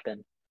this would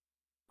happen.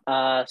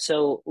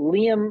 So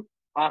Liam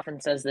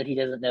often says that he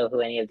doesn't know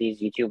who any of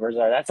these YouTubers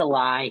are. That's a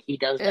lie. He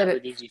does know who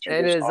these YouTubers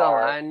It is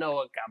are. I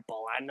know a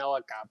couple.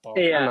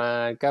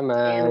 Yeah. Come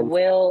And on.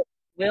 Will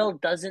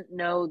doesn't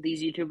know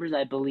these YouTubers,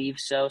 I believe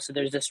so. So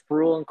there's this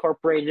rule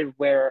incorporated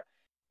where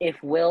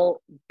if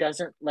Will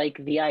doesn't like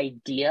the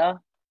idea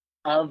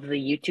of the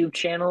YouTube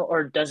channel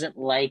or doesn't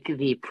like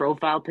the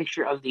profile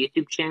picture of the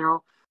YouTube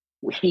channel,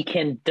 he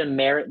can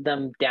demerit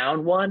them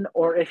down one,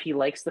 or if he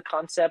likes the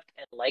concept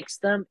and likes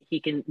them, he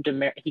can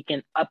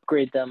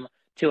upgrade them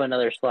to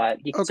another slot.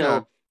 Okay.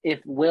 So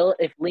if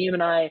Liam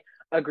and I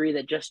agree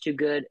that Just Too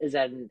Good is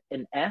at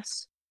an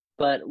S,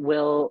 but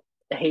Will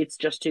hates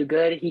Just Too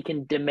Good, he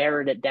can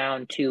demerit it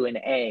down to an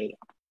A.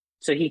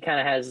 So he kind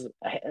of has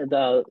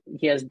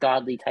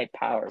godly type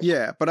powers.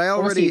 Yeah, but I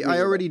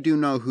already do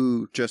know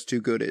who Just Too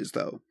Good is,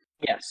 though.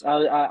 Yes,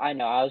 I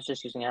know. I was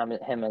just using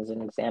him as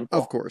an example.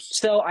 Of course.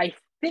 So I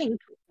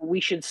think we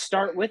should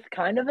start with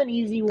kind of an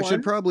easy one. I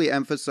should probably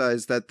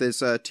emphasize that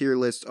this tier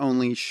list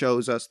only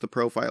shows us the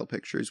profile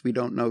pictures. We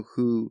don't know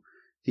who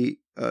the.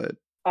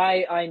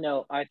 I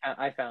know. I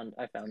found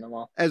them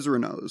all. Ezra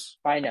knows.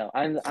 I know.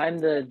 I'm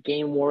the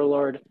game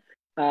warlord.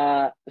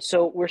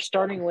 So we're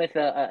starting with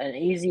an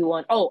easy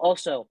one. Oh,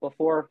 also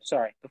before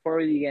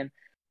we begin,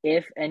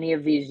 if any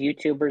of these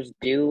YouTubers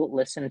do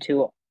listen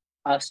to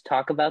us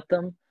talk about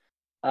them,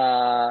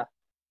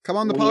 come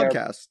on the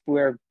podcast.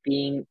 We're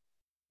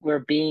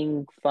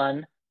being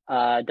fun.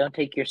 Don't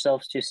take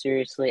yourselves too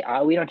seriously.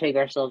 We don't take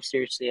ourselves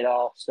seriously at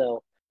all.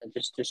 So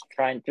just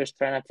try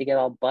not to get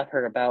all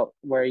butthurt about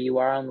where you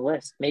are on the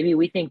list. Maybe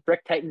we think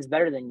Brick Titan's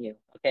better than you.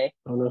 Okay.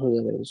 I don't know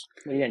who that is.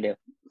 What are you gonna do?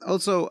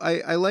 Also,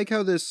 I like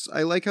how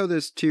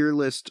this tier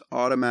list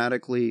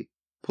automatically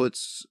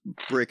puts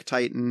Brick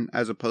Titan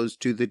as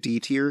opposed to the D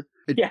tier.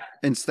 Yeah.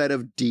 Instead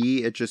of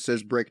D, it just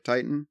says Brick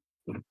Titan.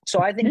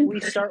 So I think we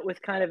start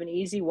with kind of an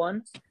easy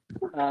one.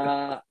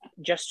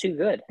 Just Too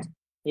Good.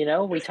 You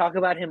know, we talk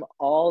about him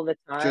all the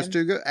time. Just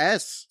Too Good.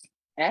 S.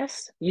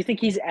 S? You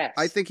think he's S?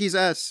 I think he's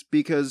S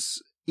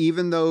because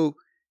even though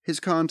his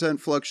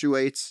content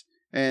fluctuates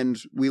and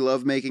we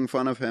love making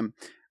fun of him,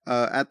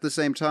 at the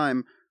same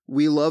time,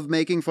 we love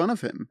making fun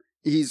of him.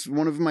 He's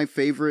one of my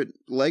favorite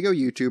LEGO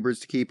YouTubers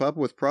to keep up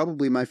with,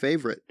 probably my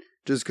favorite,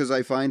 just because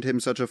I find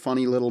him such a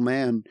funny little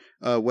man,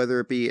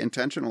 whether it be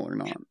intentional or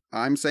not.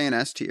 I'm saying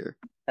S tier.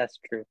 That's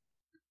true.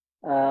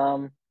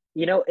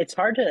 You know, it's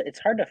hard to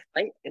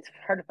fight. It's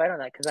hard to fight on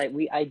that because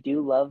I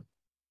do love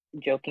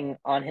joking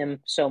on him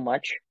so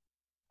much.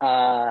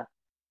 But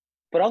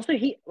also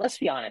let's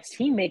be honest,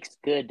 he makes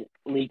good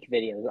leak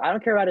videos. I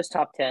don't care about his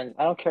top 10s.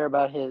 I don't care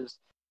about his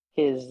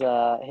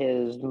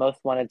most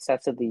wanted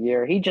sets of the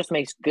year. He just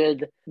makes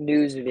good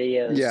news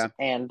videos. Yeah.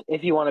 And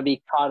if you want to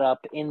be caught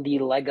up in the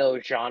LEGO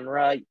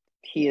genre,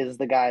 he is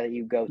the guy that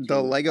you go to.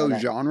 The LEGO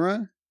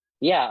genre?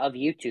 Yeah, of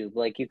YouTube.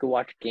 Like you could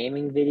watch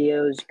gaming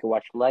videos, you could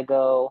watch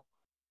LEGO.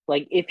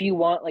 Like if you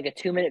want like a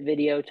 2-minute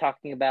video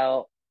talking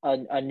about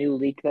a new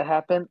leak that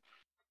happened,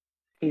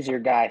 he's your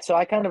guy. So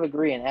I kind of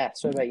agree in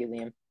S. What about you,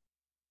 Liam?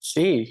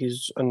 C,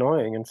 he's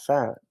annoying and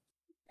fat.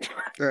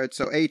 All right,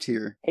 so A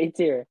tier. A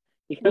tier.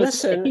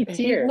 Listen, if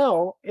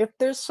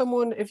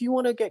you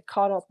want to get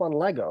caught up on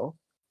Lego,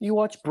 you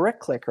watch Brick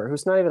Clicker,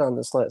 who's not even on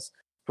this list.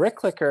 Brick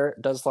Clicker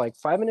does like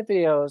 5-minute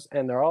videos,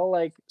 and they're all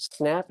like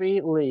snappy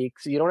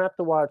leaks. You don't have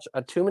to watch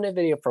a 2-minute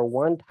video for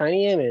one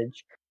tiny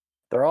image.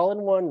 They're all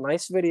in one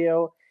nice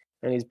video,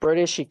 and he's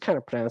British. He kind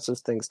of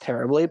pronounces things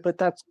terribly, but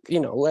that's,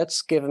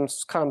 let's give him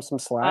some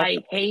slack. I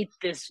hate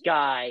this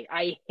guy.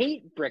 I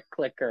hate Brick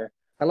Clicker.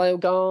 Hello,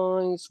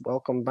 guys.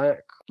 Welcome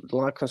back.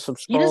 Like and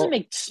subscribe. He doesn't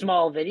make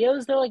small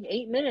videos. They're like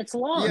 8 minutes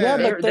long. Yeah,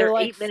 but they're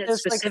like 8 minutes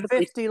there's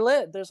specifically.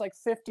 There's like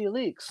 50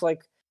 leaks. Like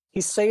he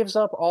saves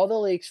up all the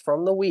leaks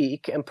from the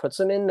week and puts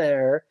them in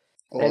there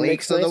and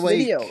makes Leaks of nice the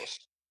week. videos.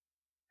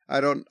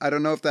 I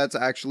don't know if that's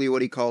actually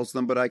what he calls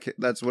them, but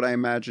that's what I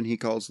imagine he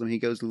calls them. He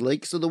goes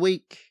leaks of the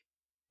week.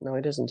 No,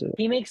 he doesn't do it.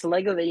 He makes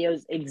Lego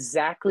videos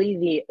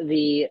exactly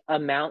the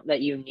amount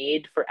that you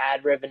need for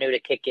ad revenue to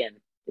kick in.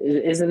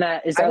 Is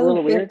that a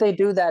little weird? I don't think they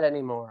do that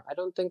anymore. I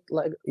don't think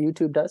like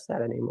YouTube does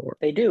that anymore.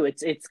 They do.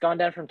 It's gone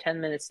down from 10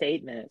 minutes to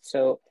 8 minutes.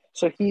 So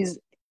he's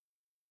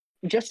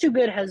Just Too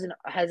Good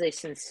has a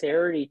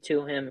sincerity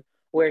to him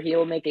where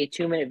he'll make a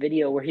 2-minute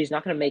video where he's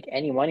not going to make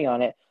any money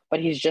on it, but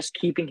he's just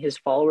keeping his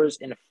followers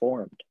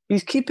informed.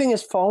 He's keeping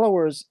his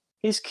followers.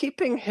 He's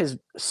keeping his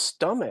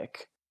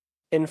stomach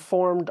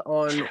informed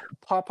on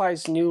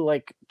Popeye's new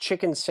like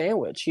chicken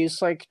sandwich.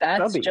 He's like,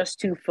 that's Just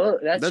Too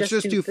Food. That's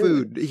Just Too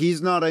Food.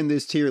 He's not in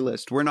this tier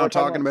list. We're not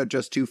talking about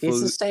Just Too Food.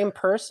 He's the same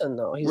person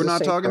though. We're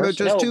not talking about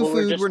Just Too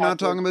Food. We're not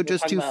talking about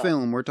Just Too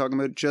Film. We're talking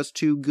about Just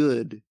Too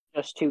Good.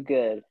 Just Too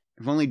Good.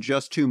 If only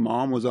Just Too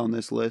Mom was on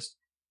this list.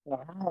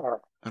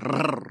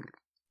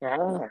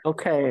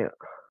 Okay,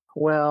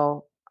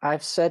 well,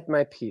 I've said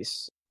my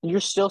piece. You're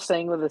still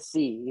saying with a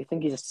C. You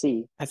think he's a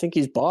C. I think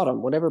he's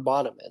bottom, whatever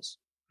bottom is.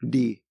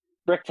 D.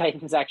 Brick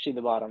Titan's actually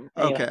the bottom.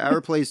 Okay, Anyway. I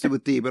replaced it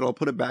with D, but I'll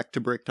put it back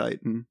to Brick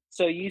Titan.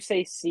 So you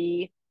say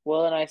C,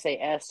 Will and I say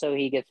S, so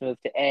he gets moved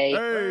to A.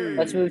 Hey!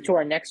 Let's move to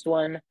our next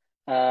one.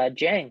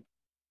 Jang.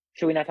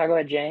 Should we not talk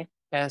about Jang?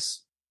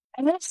 S.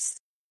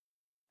 S.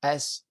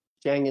 S.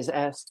 Jang is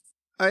S.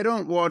 I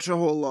don't watch a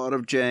whole lot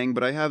of Jang,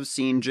 but I have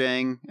seen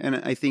Jang, and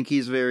I think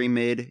he's very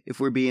mid, if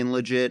we're being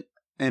legit.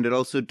 And it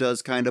also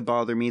does kind of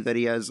bother me that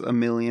he has a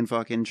million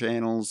fucking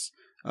channels,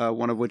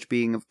 one of which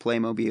being of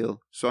Playmobil.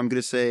 So I'm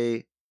gonna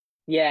say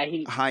Yeah,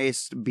 he.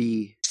 highest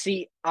B.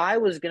 See, I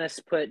was gonna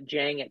put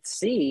Jang at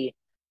C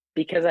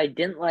because I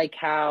didn't like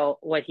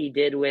what he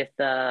did with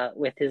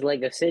his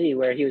Lego City,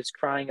 where he was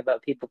crying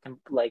about people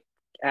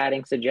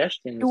adding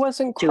suggestions. He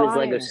wasn't to crying. his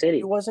Lego City.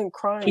 He wasn't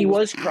crying. He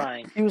was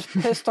crying. He was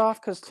pissed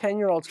off because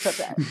 10-year-olds kept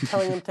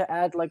telling him to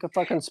add like a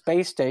fucking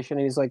space station.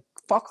 And he's like,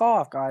 fuck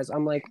off, guys.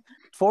 I'm like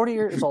 40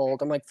 years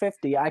old. I'm like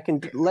 50. I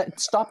can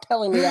stop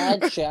telling me to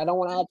add shit. I don't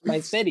want to add to my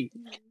city.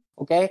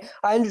 Okay?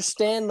 I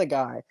understand the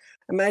guy.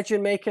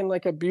 Imagine making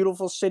like a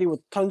beautiful city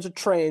with tons of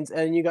trains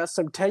and you got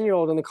some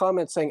 10-year-old in the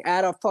comments saying,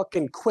 add a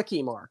fucking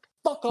quickie mark.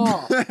 Fuck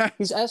off.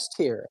 He's S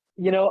tier.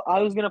 You know, I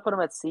was gonna put him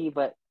at C,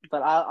 but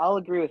I'll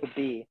agree with a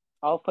B.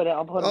 I'll put him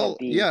at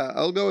B. Yeah,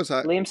 I'll go with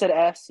that. Liam said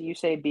S, you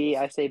say B,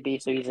 I say B,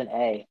 so he's an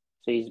A.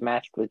 So he's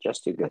matched with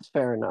Just Too Good. That's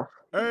fair enough.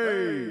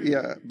 Hey!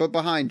 Yeah, but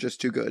behind Just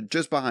Too Good.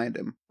 Just behind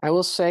him. I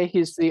will say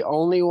he's the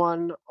only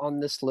one on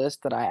this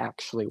list that I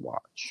actually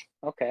watch.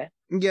 Okay.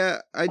 Yeah,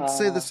 I'd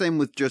say the same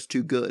with Just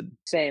Too Good.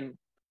 Same.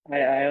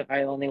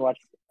 I only watch.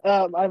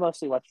 I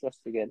mostly watch Just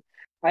Too Good.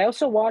 I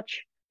also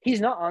watch.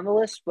 He's not on the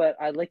list, but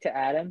I'd like to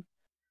add him.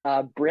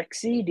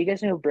 Brixie. Do you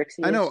guys know who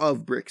Brixie is? I know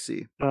of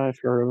Brixie. I've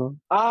heard of him.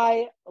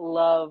 I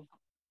love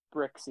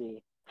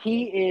Brixie.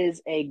 He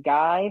is a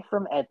guy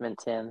from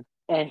Edmonton,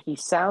 and he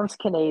sounds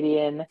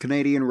Canadian.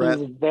 Canadian rep.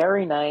 He's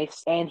very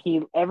nice, and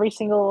he every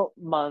single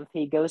month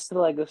he goes to the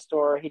Lego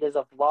store. He does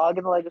a vlog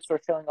in the Lego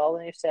store showing all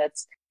the new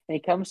sets, and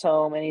he comes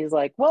home and he's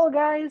like, "Well,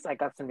 guys, I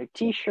got some new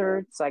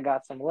T-shirts. I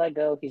got some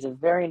Lego." He's a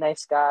very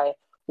nice guy.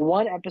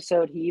 One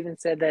episode, he even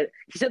said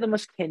the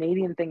most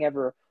Canadian thing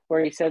ever,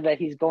 where he said that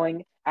he's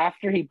going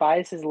after he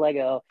buys his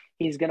Lego,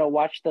 he's gonna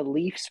watch the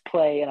Leafs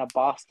play in a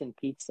Boston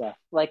pizza.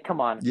 Like, come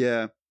on.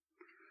 Yeah.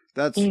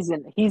 That's He's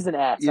an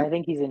S. I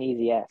think he's an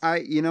easy S.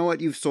 You know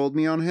what, you've sold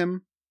me on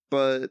him,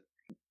 but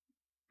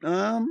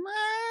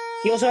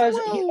He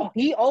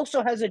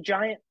also has a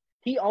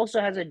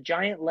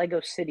giant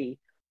Lego city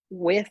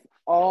with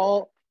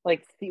all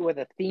with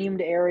a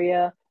themed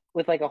area,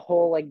 with like a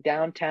whole like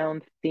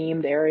downtown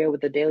themed area with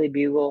the Daily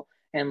Bugle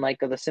and like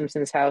the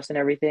Simpsons house and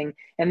everything.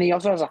 And he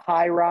also has a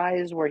high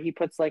rise where he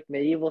puts like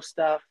medieval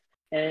stuff,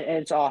 and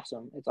it's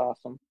awesome. It's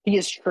awesome. He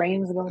has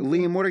trains going.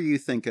 Liam, what are you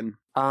thinking?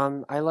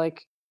 I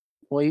like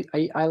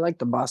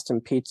the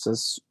Boston Pizza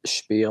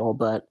spiel,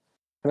 but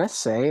can I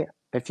say,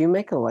 if you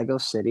make a Lego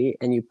city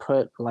and you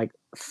put like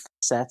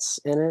sets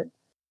in it,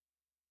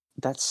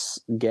 that's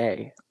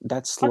gay.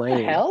 That's What lame.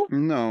 the hell?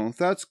 No,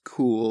 that's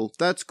cool.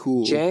 That's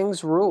cool.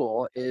 Jang's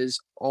rule is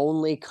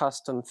only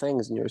custom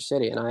things in your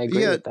city, and I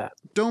agree with that.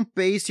 Don't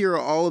base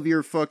all of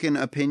your fucking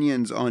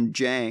opinions on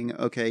Jang,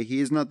 okay?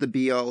 He is not the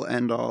be-all,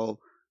 end-all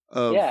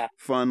of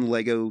fun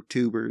Lego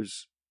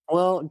tubers.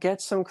 Well,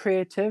 get some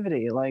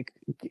creativity. Like,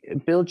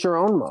 build your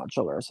own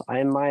modulars,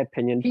 in my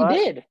opinion. He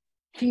did.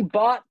 He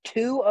bought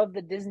 2 of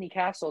the Disney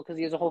Castle because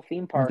he has a whole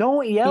theme park.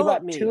 Don't yell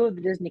at me. He bought 2 of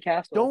the Disney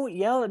Castle. Don't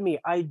yell at me.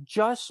 I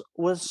just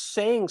was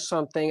saying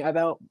something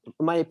about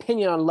my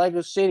opinion on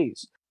Lego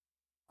cities.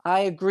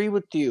 I agree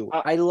with you.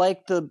 I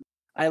like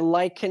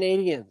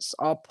Canadians.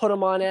 I'll put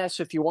them on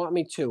S if you want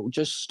me to.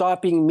 Just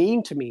stop being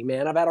mean to me,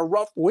 man. I've had a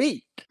rough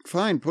week.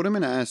 Fine, put him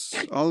in S.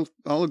 I'll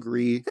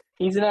agree.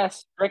 He's an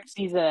S.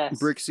 Brixie's an S.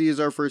 Brixie is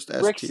our first S.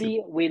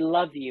 Brixie, we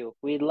love you.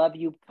 We love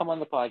you. Come on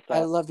the podcast.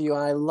 I love you.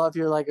 I love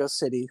your Lego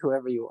city,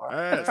 whoever you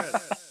are.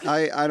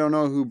 I don't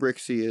know who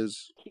Brixie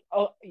is.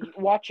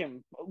 Watch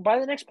him. By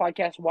the next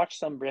podcast, watch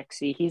some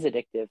Brixie. He's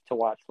addictive to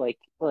watch. Like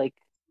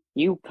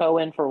you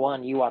in for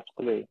 1, you watch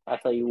 3. I'll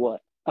tell you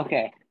what.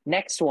 Okay,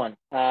 next one.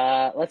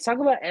 Let's talk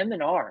about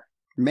M&R.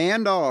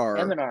 Mandar.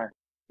 M&R.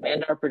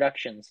 Mandar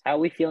Productions. How are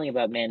we feeling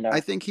about Mandar?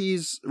 I think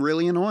he's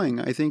really annoying.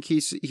 I think he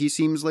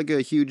seems like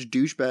a huge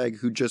douchebag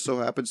who just so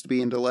happens to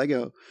be into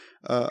Lego.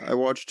 I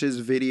watched his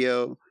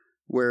video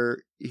where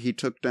he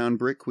took down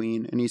Brick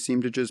Queen, and he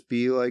seemed to just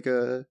be like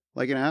an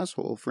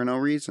asshole for no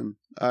reason.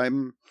 I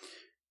don't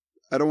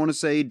want to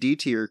say D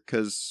tier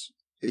because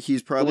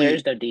he's probably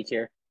there's no D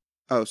tier.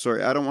 Oh,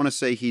 sorry. I don't want to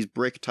say he's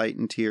Brick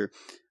Titan tier.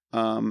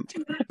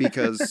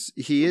 Because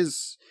he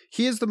is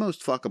the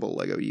most fuckable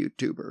Lego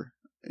YouTuber.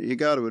 You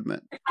got to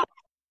admit.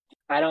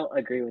 I don't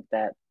agree with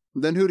that.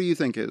 Then who do you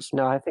think is?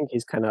 No, I think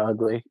he's kind of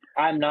ugly.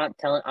 I'm not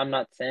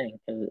saying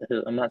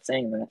who. I'm not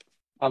saying that.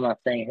 I'm not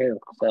saying who.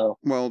 So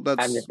well,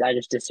 I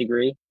just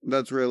disagree.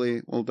 That's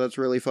really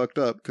fucked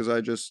up because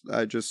I just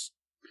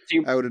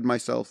outed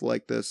myself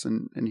like this,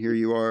 and here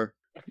you are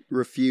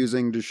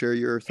refusing to share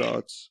your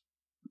thoughts.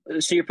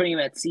 So you're putting him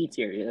at C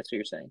tier. That's what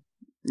you're saying.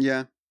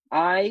 Yeah.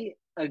 I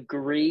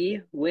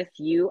agree with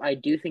you. I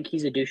do think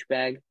he's a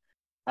douchebag.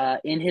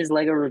 In his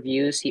Lego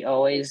reviews, he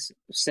always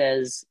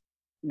says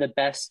the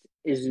best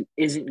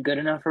isn't good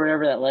enough or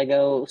whatever that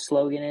Lego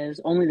slogan is.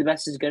 Only the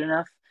best is good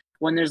enough.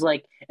 When there's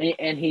like,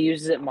 and he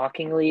uses it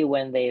mockingly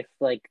when they've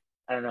like,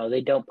 I don't know,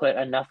 they don't put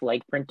enough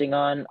leg printing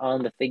on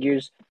the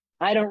figures.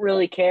 I don't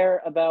really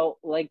care about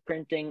leg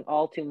printing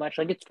all too much.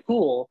 Like, it's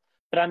cool,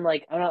 but I'm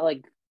not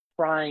like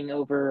crying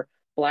over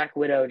Black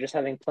Widow just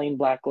having plain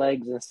black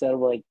legs instead of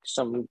like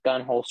some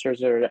gun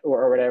holsters or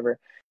whatever.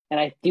 And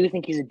I do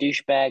think he's a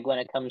douchebag when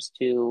it comes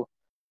to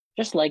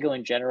just Lego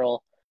in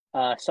general.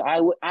 So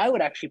I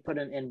would actually put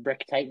him in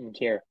Brick Titan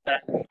tier.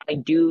 But I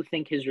do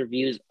think his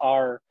reviews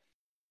are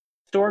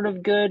sort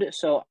of good,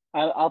 so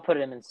I'll put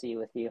him in C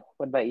with you.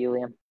 What about you,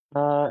 Liam?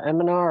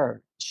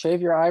 M&R,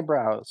 shave your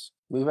eyebrows.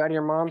 Move out of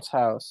your mom's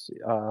house.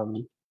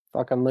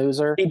 Fucking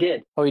loser. He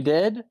did. Oh, he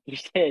did? He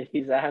did.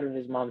 He's out of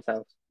his mom's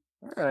house.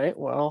 All right,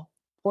 well,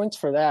 points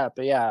for that.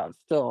 But yeah,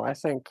 still, I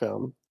think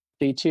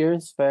D tier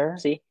is fair.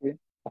 See?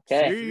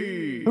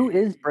 Okay. Who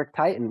is Brick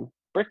Titan?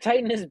 Brick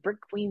Titan is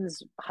Brick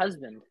Queen's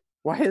husband.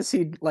 Why is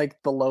he like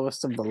the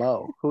lowest of the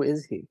low? Who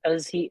is he?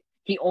 Because he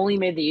only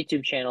made the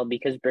YouTube channel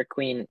because Brick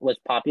Queen was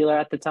popular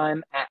at the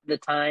time.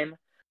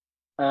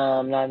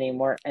 Not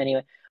anymore.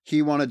 Anyway.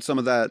 He wanted some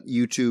of that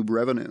YouTube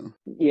revenue.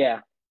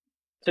 Yeah.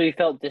 So he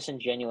felt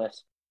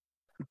disingenuous.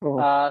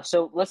 Oh.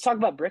 So let's talk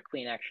about Brick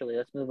Queen, actually.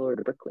 Let's move over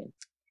to Brick Queen.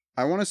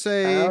 I want to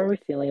say... How are we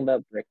feeling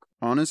about Brick?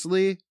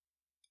 Honestly,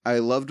 I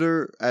loved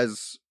her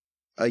as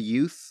a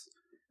youth.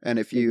 And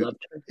if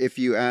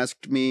you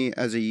asked me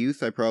as a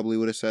youth, I probably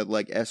would have said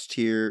like S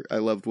tier. I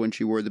loved when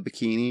she wore the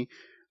bikini.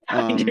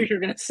 I knew you were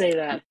going to say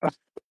that.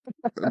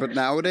 But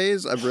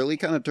nowadays, I've really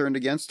kind of turned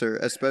against her,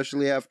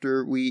 especially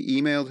after we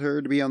emailed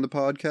her to be on the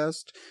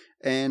podcast.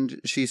 And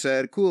she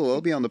said, cool,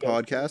 I'll be on the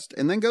podcast,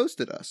 and then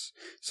ghosted us.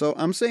 So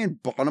I'm saying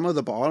bottom of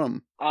the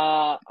bottom.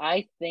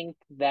 I think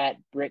that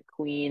Brick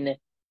Queen,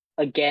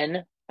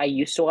 again, I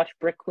used to watch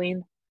Brick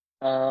Queen,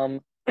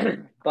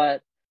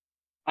 but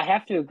I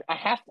have to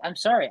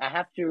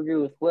agree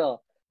with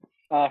Will.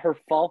 Her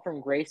fall from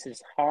grace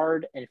is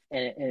hard and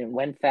it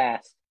went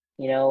fast.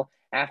 You know,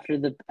 after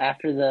the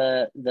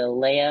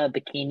Leia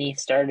bikini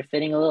started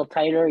fitting a little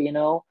tighter, you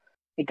know,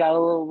 it got a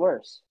little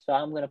worse. So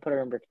I'm gonna put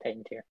her in Brick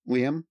Titan tier.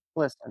 Liam?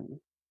 Listen,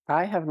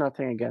 I have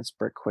nothing against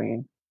Brick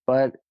Queen,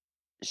 but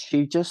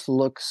she just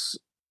looks,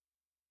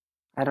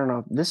 I don't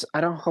know,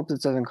 I don't hope this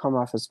doesn't come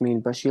off as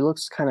mean, but she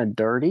looks kind of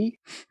dirty.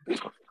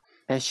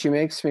 And she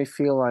makes me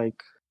feel like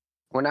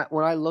when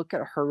I look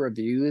at her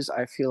reviews,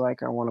 I feel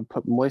like I want to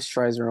put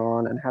moisturizer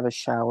on and have a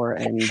shower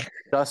and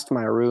dust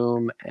my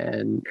room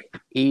and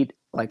eat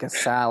like a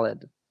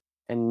salad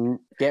and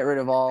get rid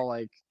of all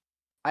like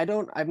I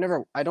haven't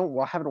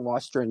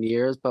watched her in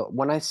years, but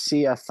when I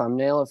see a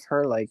thumbnail of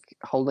her like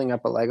holding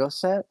up a Lego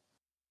set,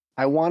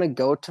 I want to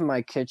go to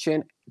my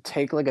kitchen,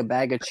 take like a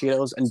bag of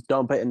Cheetos and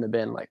dump it in the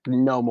bin. Like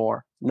no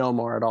more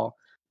at all.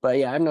 But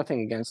yeah, I have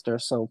nothing against her,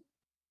 so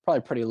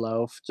probably pretty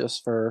low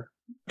just for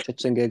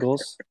shits and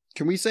giggles.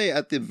 Can we say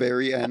at the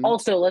very end?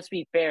 Also, let's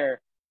be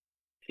fair.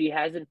 She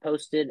hasn't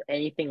posted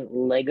anything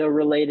Lego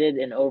related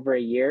in over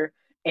a year,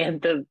 and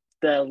the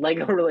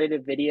Lego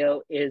related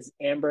video is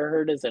Amber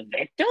Heard as a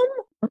victim.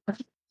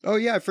 Oh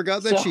yeah, I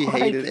forgot that she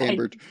hated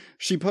Amber.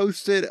 She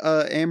posted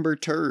Amber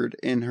Turd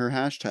in her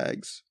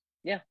hashtags.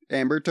 Yeah,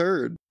 Amber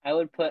Turd. I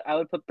would put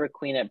Brick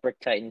Queen at Brick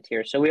Titan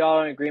tier. So we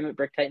all in agreement,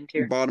 Brick Titan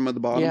tier. Bottom of the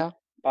bottom. Yeah,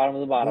 bottom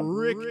of the bottom.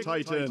 Brick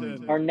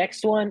Titan. Our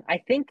next one,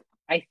 I think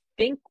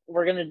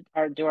we're gonna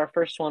do our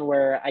first one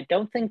where I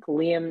don't think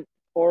Liam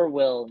or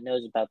Will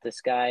knows about this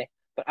guy,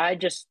 but I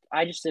just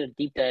did a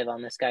deep dive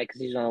on this guy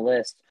because he's on the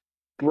list.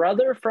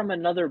 Brother from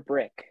Another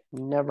Brick.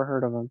 never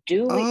heard of him.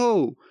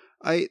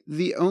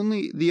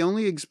 The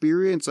only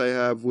experience I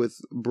have with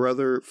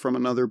Brother from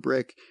Another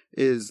Brick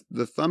is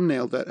the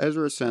thumbnail that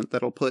Ezra sent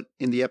that I'll put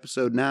in the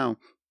episode now,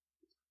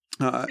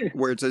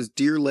 where it says,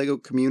 "Dear Lego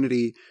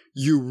community,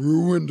 you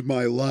ruined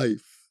my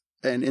life."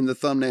 And in the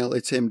thumbnail,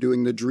 it's him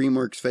doing the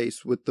DreamWorks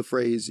face with the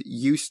phrase,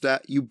 you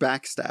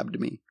backstabbed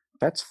me.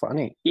 That's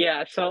funny.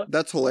 Yeah, so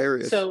That's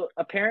hilarious. So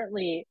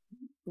apparently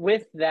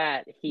with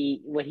that,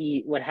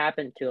 what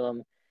happened to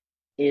him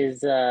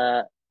is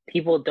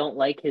people don't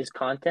like his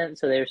content,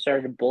 so they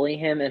started to bully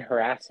him and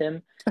harass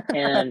him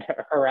and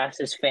harass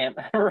his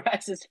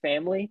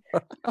family.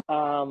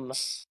 And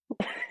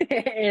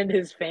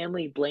his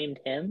family blamed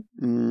him.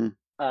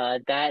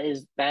 That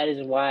is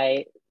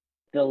why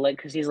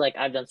because he's like,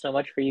 I've done so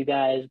much for you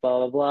guys, blah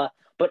blah blah.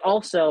 But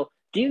also,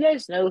 do you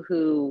guys know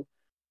who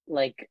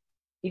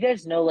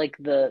those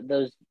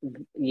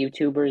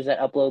YouTubers that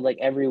upload like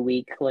every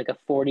week like a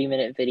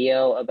 40-minute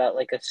video about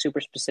like a super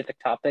specific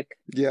topic?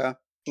 Yeah.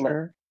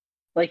 Sure.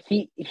 Like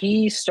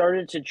he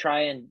started to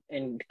try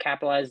and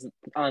capitalize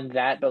on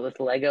that, but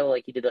with Lego,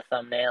 like he did the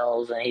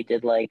thumbnails and he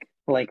did like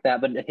that,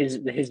 but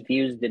his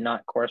views did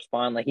not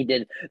correspond. Like he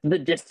did the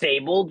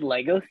disabled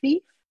Lego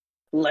thief.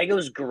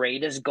 Lego's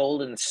greatest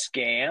golden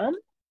scam,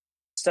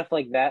 stuff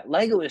like that.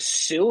 Lego is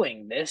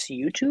suing this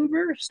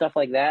YouTuber, stuff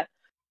like that.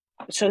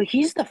 So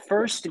he's the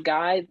first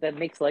guy that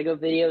makes Lego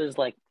videos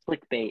like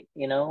clickbait,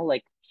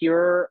 like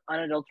pure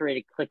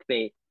unadulterated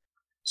clickbait.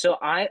 So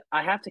I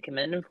have to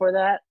commend him for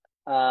that.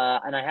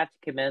 And I have to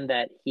commend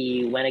that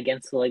he went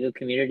against the Lego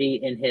community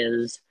in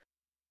his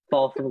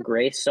fall from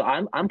grace. So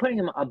I'm putting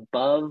him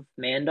above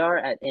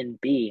Mandar in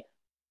B.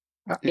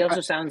 He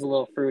also sounds a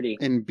little fruity.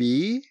 In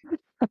B?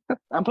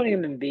 I'm putting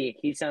him in B.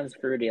 He sounds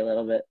fruity a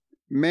little bit.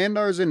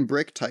 Mandar's in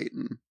Brick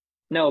Titan.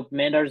 No,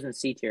 Mandar's in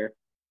C tier.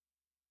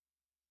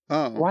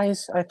 Oh. I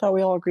thought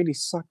we all agreed he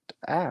sucked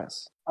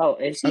ass. Oh,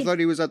 is he? I thought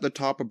he was at the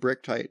top of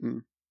Brick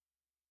Titan.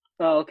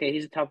 Oh, okay.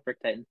 He's a top Brick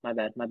Titan. My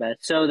bad.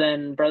 So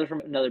then Brother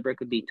from Another Brick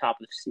would be top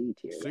of C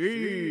tier.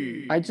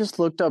 C. I just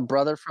looked up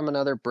Brother from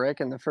Another Brick,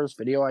 and the first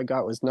video I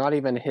got was not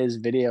even his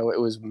video. It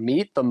was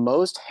Meet the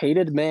Most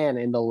Hated Man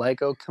in the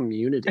Lego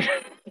Community.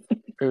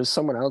 It was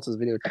someone else's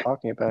video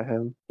talking about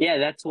him. Yeah,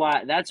 that's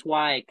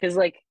why. Because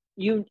like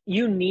you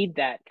need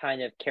that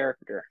kind of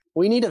character.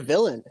 We need a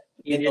villain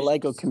You in the just-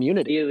 Lego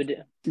community. You do.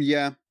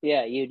 Yeah.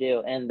 Yeah, you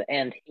do,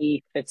 and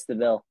he fits the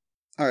bill.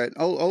 All right.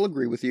 I'll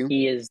agree with you.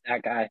 He is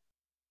that guy.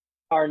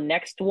 Our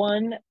next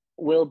one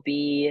will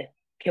be.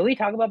 Can we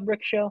talk about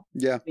Brick Show?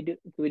 Yeah. Can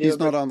we do He's a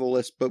not on the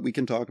list, but we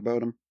can talk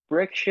about him.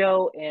 Brick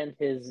Show and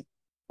his.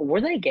 Were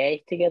they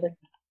gay together?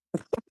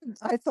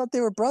 I thought they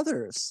were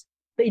brothers.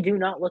 They do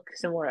not look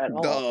similar at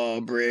all.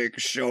 The Brick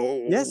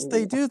Show. Yes,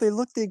 they do. They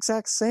look the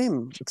exact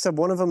same, except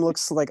one of them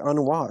looks like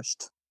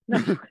unwashed.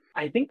 No,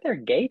 I think they're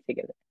gay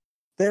together.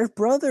 They're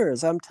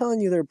brothers. I'm telling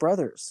you, they're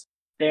brothers.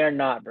 They are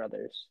not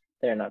brothers.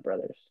 They're not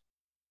brothers.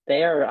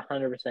 They are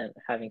 100%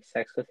 having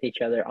sex with each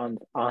other on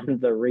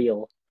the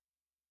real.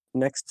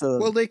 Next to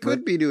Well, they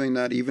could be doing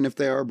that even if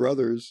they are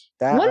brothers.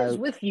 that. What is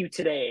with you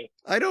today?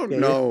 I don't Yeah.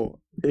 know.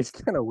 It's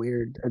kind of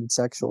weird and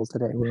sexual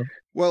today, Will.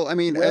 Well, I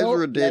mean, Well,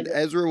 Ezra did. like-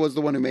 Ezra was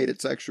the one who made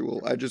it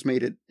sexual. I just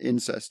made it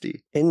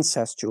incesty.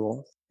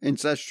 Incestual.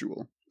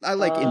 Incestual. I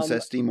like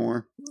incesty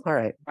more. All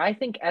right. I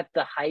think at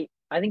the height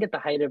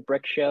of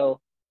Brick Show,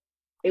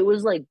 it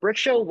was like Brick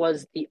Show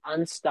was the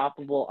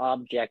unstoppable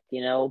object,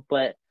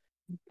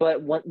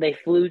 but when they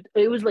flew,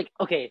 it was like,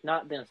 okay,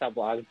 not the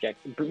unstoppable object.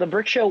 The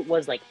Brick Show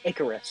was like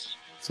Icarus.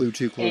 Flew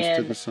too close to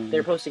And the sun.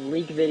 they're posting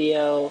leak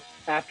video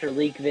after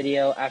leak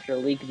video after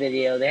leak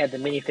video. They had the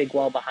minifig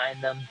wall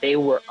behind them. They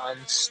were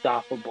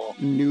unstoppable.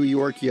 New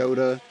York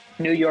Yoda.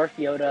 New York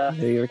Yoda,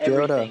 New York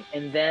everything.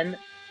 Yoda.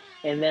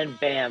 And then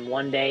bam,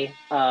 one day,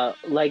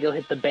 Lego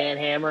hit the ban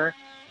hammer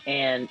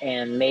and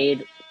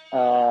made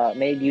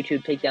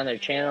YouTube take down their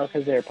channel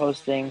because they were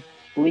posting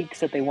leaks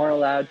that they weren't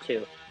allowed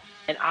to.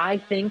 And I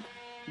think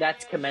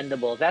that's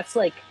commendable. That's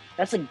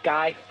a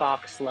Guy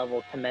Fawkes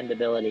level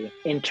commendability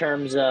in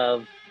terms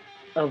of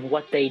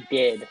what they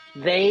did.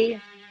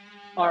 They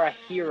are a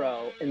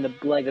hero in the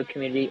Lego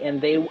community,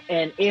 and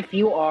if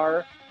you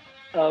are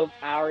of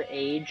our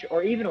age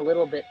or even a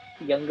little bit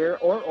younger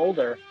or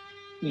older,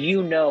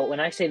 when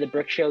I say the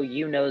Brick Show,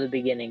 the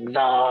beginning.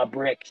 The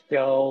Brick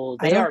Show.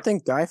 I don't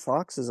think Guy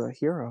Fawkes is a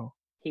hero.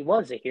 He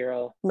was a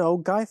hero. No,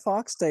 Guy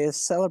Fawkes Day is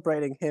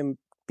celebrating him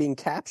being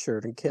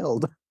captured and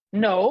killed.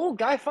 No,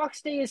 Guy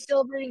Fawkes Day is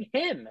celebrating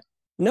him.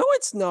 No,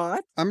 it's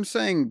not. I'm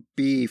saying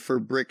B for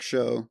Brick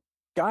Show.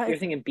 You're Guy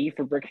thinking B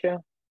for Brick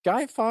Show?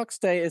 Guy Fawkes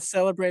Day is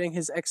celebrating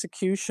his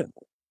execution.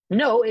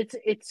 No, it's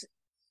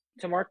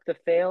to mark the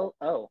fail.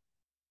 Oh.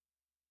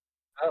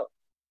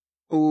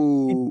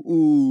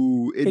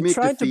 Ooh, He admit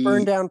tried to defeat.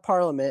 burn down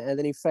Parliament and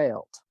then he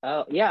failed.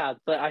 Oh, yeah,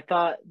 but I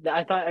thought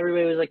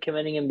everybody was like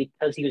commending him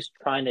because he was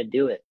trying to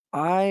do it.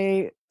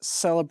 I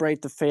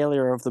celebrate the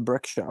failure of the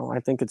Brick Show.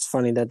 I think it's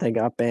funny that they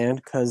got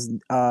banned because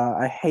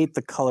I hate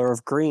the color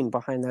of green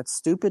behind that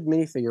stupid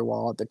minifigure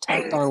wall. They're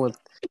tacked on with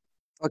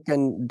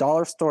fucking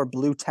dollar store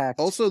blue tack.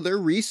 Also, they're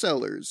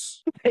resellers.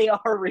 They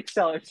are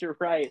resellers, you're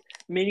right.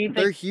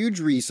 They're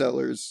huge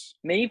resellers.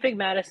 Minifig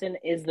Madison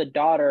is the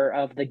daughter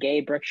of the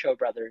gay Brick Show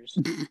brothers.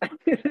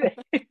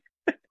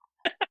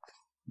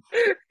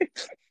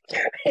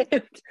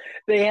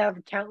 They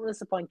have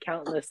countless upon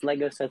countless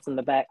Lego sets in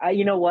the back.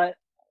 You know what?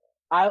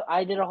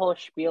 I did a whole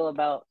spiel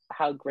about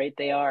how great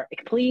they are.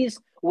 Please,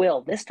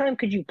 Will, this time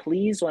could you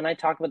please, when I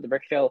talk about the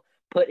Brick Show,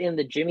 put in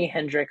the Jimi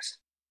Hendrix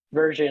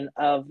version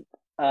of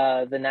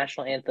the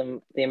national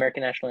anthem, the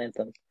American national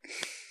anthem.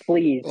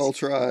 Please. I'll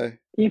try.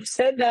 You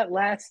said that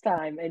last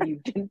time and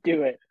you didn't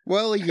do it.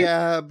 Well,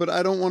 yeah, but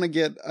I don't want to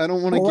get.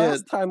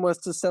 Last time was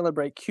to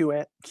celebrate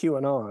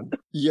QAnon.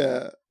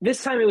 Yeah.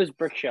 This time it was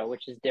Brick Show,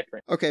 which is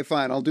different. Okay,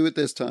 fine. I'll do it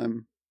this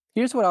time.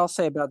 Here's what I'll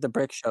say about the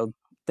Brick Show.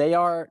 They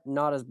are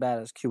not as bad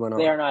as QAnon.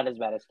 They are not as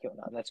bad as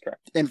QAnon. That's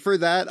correct. And for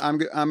that,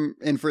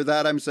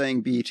 I'm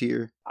saying B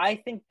tier. I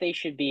think they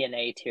should be an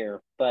A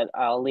tier, but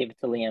I'll leave it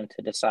to Liam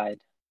to decide.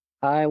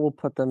 I will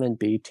put them in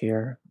B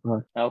tier.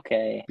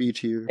 Okay. B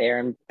tier. They're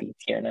in B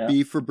tier now.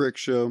 B for Brick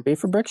Show. B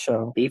for Brick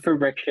Show. B for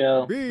Brick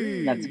Show.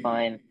 B. That's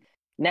fine.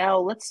 Now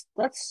let's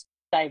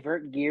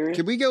divert gears.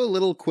 Can we go a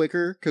little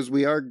quicker? Because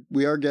we are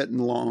getting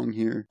long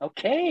here.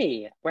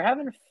 Okay, we're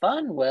having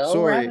fun, Will.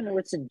 Sorry.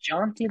 It's a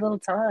jaunty little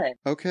time.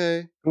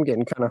 Okay. I'm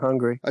getting kind of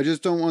hungry. I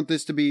just don't want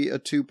this to be a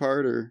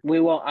two-parter. We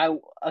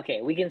won't.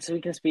 Okay, we can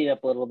speed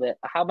up a little bit.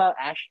 How about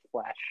Ash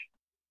Flash?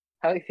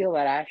 How do you feel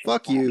about Ash?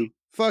 Fuck Flash? you.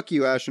 Fuck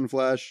you, Ashen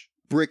Flash.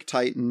 Brick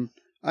Titan.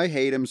 I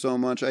hate him so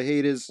much. I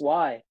hate his...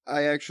 Why?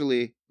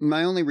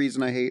 My only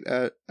reason I hate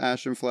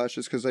Ashen Flash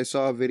is because I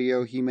saw a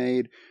video he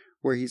made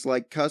where he's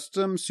like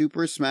custom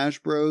Super Smash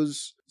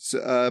Bros.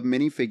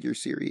 Minifigure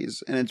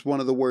series, and it's one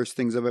of the worst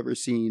things I've ever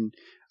seen.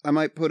 I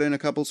might put in a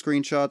couple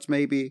screenshots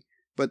maybe,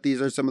 but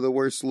these are some of the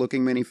worst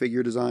looking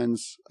minifigure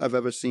designs I've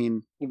ever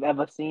seen. You've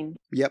ever seen?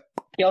 Yep.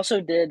 He also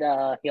did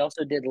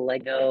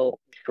Lego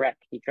Shrek.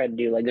 He tried to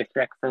do Lego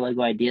Shrek for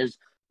Lego Ideas.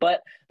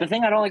 But the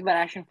thing I don't like about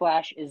Action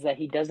Flash is that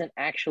he doesn't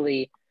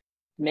actually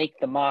make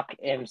the mock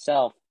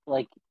himself.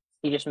 Like,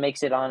 he just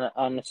makes it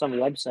on some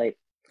website.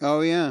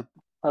 Oh yeah.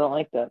 I don't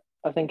like that.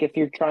 I think if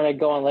you're trying to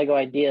go on Lego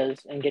Ideas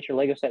and get your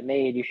Lego set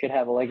made, you should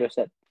have a Lego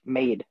set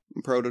made.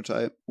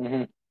 Prototype.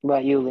 Mm-hmm. What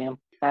about you, Liam?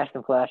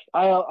 Action Flash.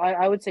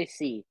 I would say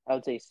C.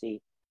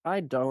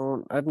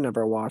 I've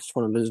never watched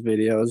one of his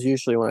videos.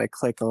 Usually when I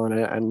click on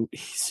it and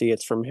see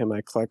it's from him,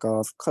 I click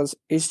off because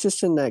he's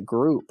just in that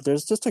group.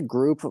 There's just a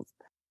group of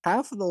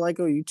half of the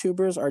Lego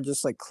YouTubers are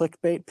just like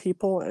clickbait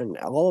people, and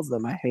all of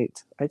them I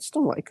hate. I just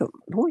don't like them.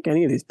 I don't like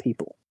any of these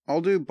people.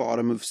 I'll do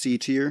bottom of C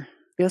tier.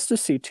 Yes, to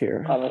C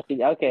tier.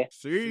 Okay.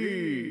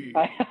 C.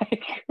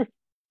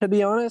 To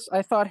be honest,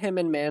 I thought him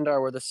and Mandar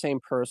were the same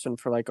person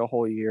for like a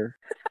whole year.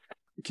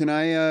 Can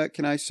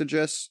I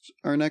suggest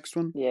our next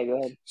one? Yeah, go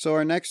ahead. So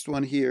our next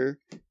one here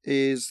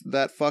is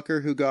that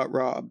fucker who got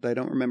robbed. I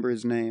don't remember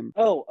his name.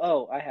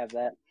 Oh, I have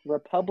that.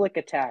 Republic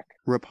Attack.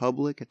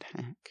 Republic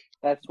Attack.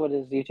 That's what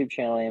his YouTube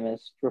channel name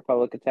is.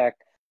 Republic Attack.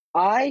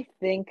 I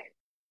think.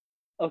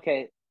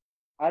 Okay,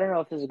 I don't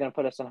know if this is going to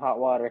put us in hot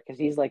water because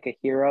he's like a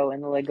hero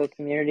in the Lego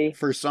community.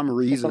 For some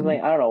reason. I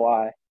don't know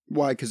why.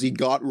 Why? Because he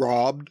got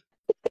robbed?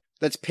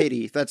 That's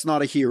pity. That's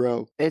not a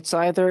hero. It's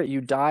either you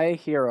die a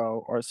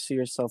hero or see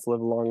yourself live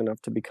long enough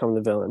to become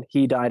the villain.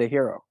 He died a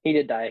hero. He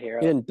did die a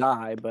hero. He didn't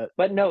die, but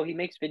no, he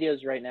makes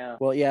videos right now.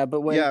 Well, yeah,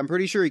 but when Yeah, I'm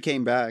pretty sure he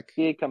came back.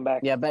 He did come back.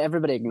 yeah, but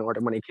everybody ignored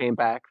him when he came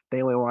back.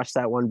 They only watched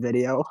that one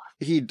video.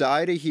 He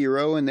died a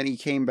hero and then he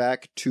came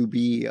back to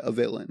be a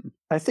villain.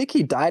 I think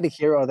he died a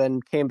hero,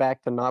 then came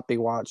back to not be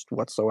watched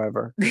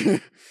whatsoever.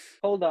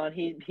 Hold on,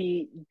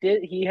 he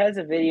has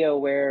a video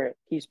where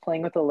he's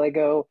playing with a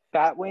Lego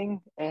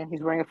Batwing and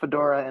he's wearing a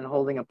fedora and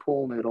holding a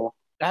pool noodle.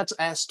 That's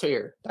S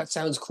tier. That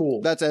sounds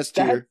cool. That's S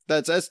tier.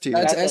 That's S tier.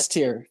 That's That's S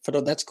tier.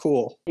 That's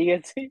cool. He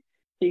goes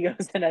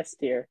in S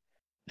tier.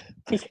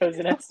 He goes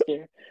in S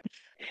tier.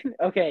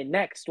 Okay,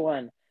 next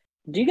one.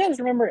 Do you guys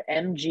remember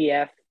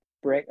MGF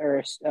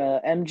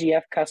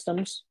MGF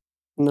Customs?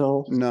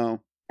 No. No.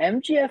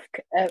 MGF.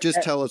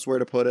 Just tell us where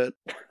to put it.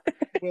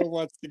 Will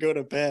wants to go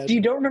to bed. You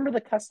don't remember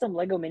the custom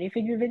Lego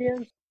minifigure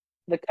videos?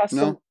 The custom.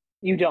 No.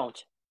 You don't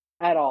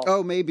at all.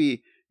 Oh,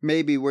 maybe.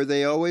 Were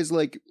they always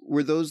like,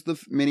 were those the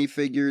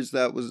minifigures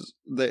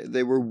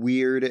they were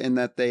weird in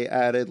that they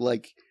added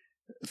like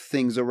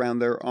things around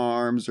their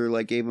arms or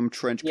like gave them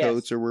trench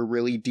coats or were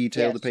really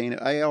detailed to paint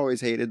it? I always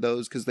hated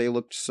those because they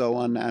looked so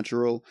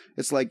unnatural.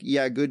 It's like,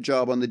 yeah, good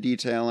job on the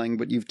detailing,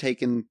 but you've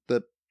taken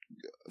the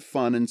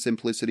fun and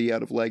simplicity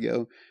out of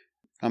Lego.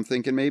 I'm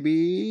thinking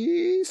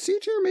maybe C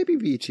tier, maybe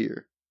B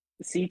tier.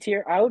 C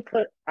tier. I would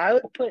put.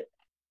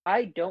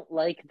 I don't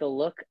like the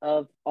look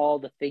of all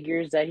the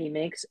figures that he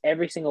makes.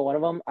 Every single one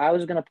of them. I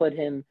was gonna put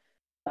him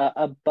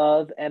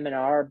above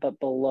M&R, but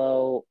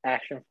below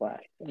Action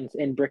Flash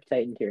in Brick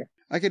Titan tier.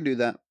 I could do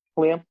that.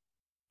 Liam,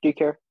 do you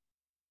care?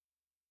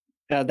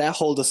 Yeah, that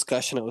whole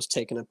discussion, I was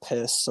taking a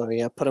piss. So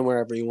yeah, put him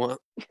wherever you want.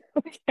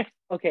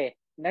 Okay.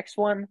 Next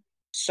one.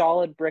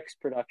 Solid Bricks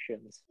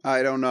Productions.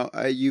 I don't know.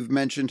 You've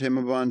mentioned him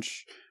a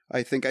bunch.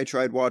 I think I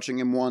tried watching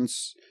him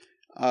once.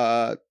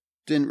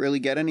 Didn't really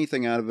get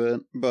anything out of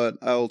it, but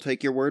I'll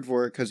take your word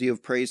for it because you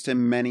have praised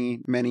him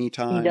many, many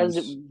times. He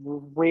does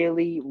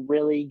really,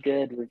 really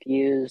good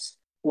reviews.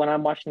 When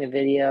I'm watching the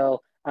video,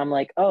 I'm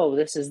like, oh,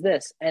 this is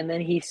this. And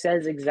then he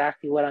says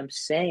exactly what I'm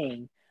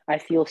saying. I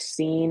feel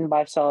seen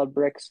by Solid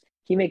Bricks.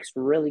 He makes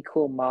really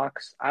cool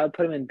mocks. I would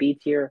put him in B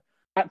tier.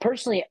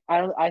 Personally,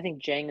 I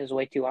think Jang is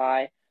way too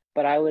high.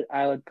 But I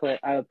would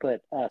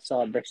put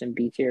Solid Bricks in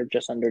B tier,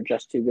 just under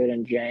Just Too Good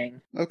and Jang.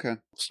 Okay.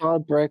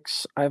 Solid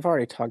Bricks, I've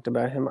already talked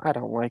about him. I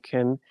don't like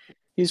him.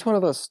 He's one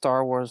of those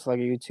Star Wars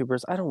Lego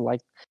YouTubers. I don't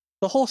like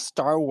the whole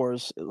Star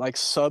Wars like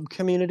sub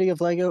community of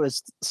Lego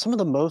is some of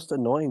the most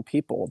annoying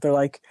people. They're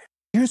like,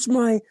 here's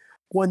my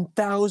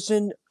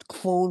 1,000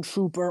 clone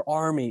trooper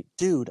army.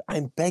 Dude,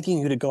 I'm begging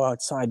you to go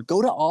outside.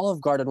 Go to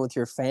Olive Garden with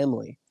your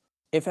family.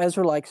 If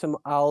Ezra likes him,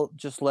 I'll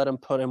just let him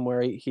put him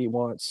where he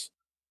wants.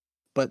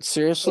 But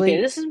seriously,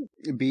 okay, this is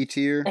B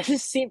tier. I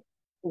just see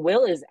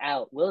Will is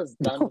out. Will is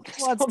done. With this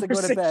wants to go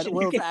to bed. conversation.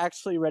 Will's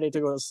actually ready to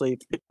go to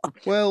sleep.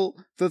 Well,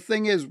 the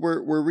thing is,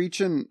 we're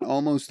reaching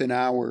almost an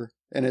hour,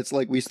 and it's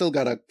like we still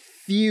got a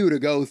few to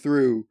go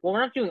through. Well, we're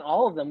not doing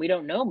all of them. We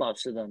don't know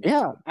most of them.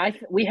 Yeah,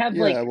 We have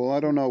Yeah, like well, I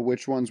don't know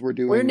which ones we're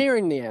doing. we're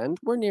nearing the end.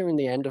 We're nearing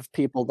the end of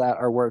people that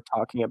are worth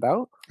talking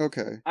about.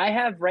 Okay, I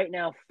have right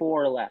now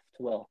 4 left.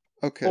 Will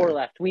okay, 4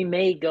 left. We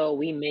may go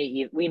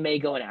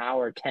an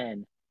hour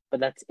 10, but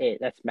that's it.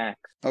 That's max.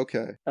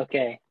 okay.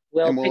 Okay.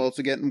 Will, And we'll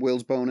also get in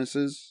Will's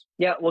bonuses.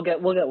 yeah, we'll get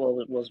Will's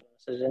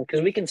bonuses in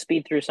because we can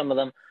speed through some of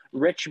them.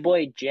 Rich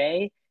Boy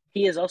J,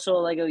 he is also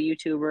a Lego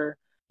YouTuber.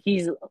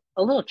 He's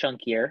a little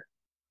chunkier.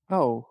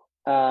 Oh,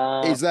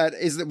 Is that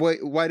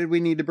why did we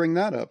need to bring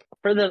that up?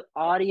 For the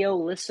audio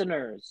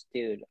listeners,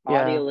 dude.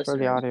 yeah, Audio for listeners.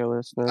 the audio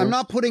listeners. I'm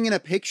not putting in a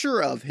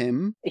picture of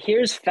him.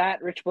 Here's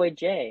Fat Rich Boy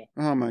J.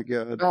 Oh my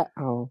god.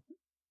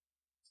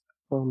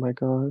 Oh my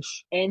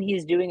gosh. And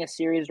he's doing a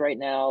series right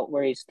now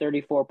where he's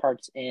 34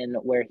 parts in,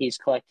 where he's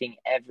collecting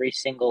every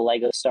single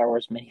Lego Star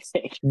Wars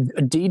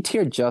minifig. D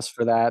tier just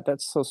for that.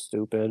 That's so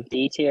stupid.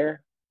 D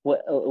tier.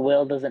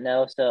 Will doesn't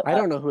know, so I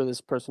don't know who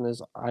this person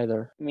is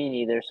either. Me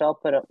neither. So I'll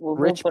put up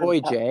Rich Boy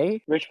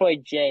J. Rich Boy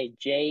J.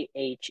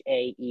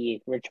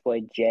 JHAE. Rich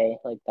Boy J.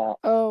 Like that.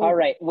 Oh. All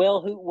right.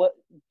 Will,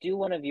 do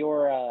one of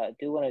your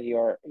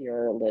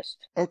list.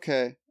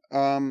 Okay.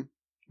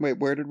 Wait,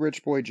 where did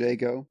Rich Boy J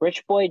go?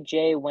 Rich Boy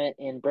J went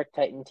in Brick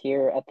Titan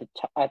tier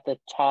at the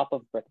top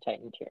of Brick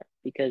Titan tier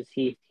because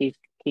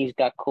he's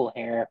got cool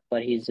hair,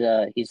 but he's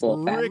a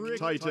little fat. Brick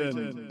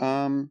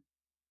Titan.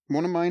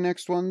 One of my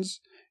next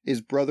ones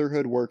is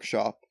Brotherhood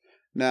Workshop.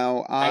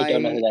 Now I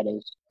don't know who that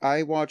is.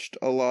 I watched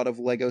a lot of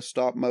Lego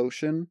stop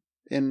motion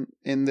in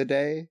the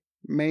day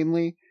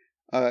mainly,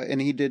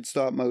 and he did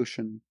stop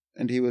motion.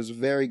 And he was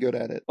very good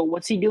at it. But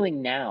what's he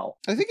doing now?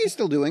 I think he's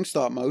still doing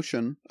stop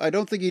motion. I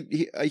don't think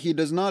he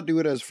does not do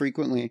it as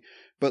frequently,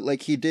 but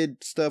like he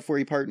did stuff where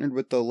he partnered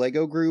with the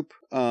Lego group.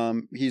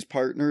 He's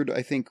partnered,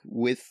 I think,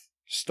 with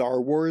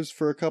Star Wars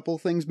for a couple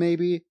things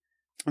maybe.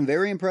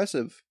 Very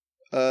impressive.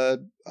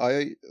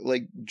 I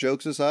like,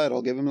 jokes aside,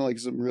 I'll give him like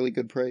some really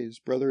good praise.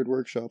 Brotherhood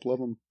Workshop, love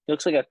him. He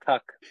looks like a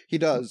cuck. He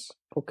does,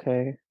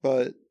 Okay.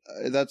 but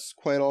that's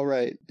quite all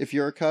right. If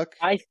you're a cuck,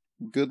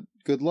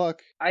 good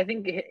luck. I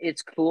think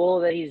it's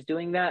cool that he's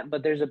doing that,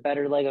 but there's a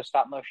better Lego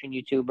stop motion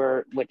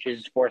YouTuber, which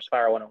is Forest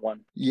Fire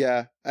 101.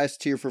 Yeah, S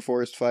tier for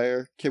Forest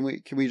Fire. Can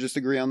we just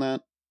agree on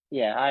that?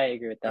 Yeah, I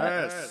agree with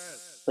that.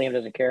 Yes. Liam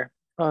doesn't care.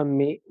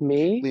 Me?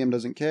 Liam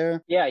doesn't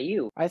care. Yeah,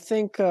 you. I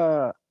think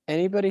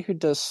anybody who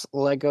does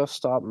Lego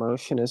stop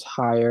motion is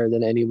higher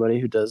than anybody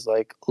who does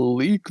like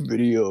leak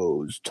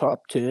videos,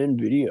 top 10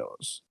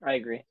 videos. I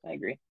agree.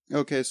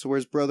 Okay, so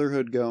where's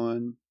Brotherhood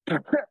going?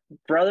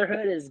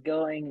 Brotherhood is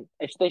going.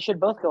 They should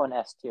both go in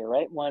S tier,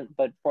 right? One,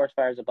 but Forest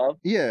Fire is above.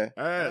 Yeah.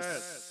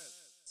 Yes.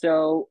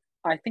 So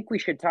I think we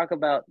should talk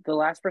about the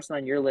last person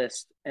on your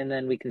list, and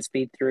then we can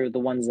speed through the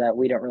ones that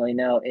we don't really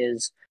know.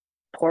 Is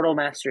Portal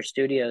Master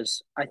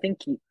Studios? I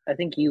think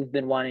you've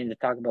been wanting to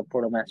talk about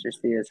Portal Master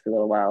Studios for a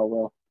little while,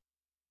 Will.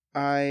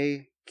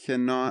 I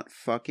cannot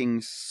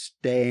fucking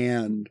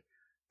stand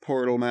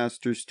Portal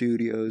Master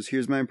Studios.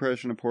 Here's my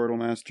impression of Portal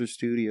Master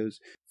Studios.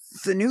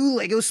 The new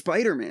Lego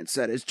Spider-Man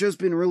set has just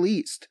been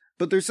released,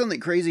 but there's something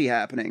crazy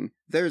happening.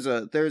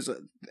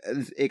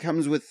 It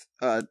comes with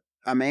a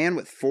man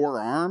with 4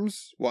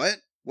 arms? What?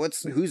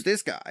 Who's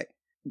this guy?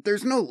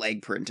 There's no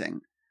leg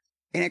printing.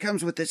 And it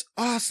comes with this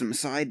awesome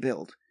side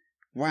build.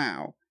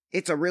 Wow.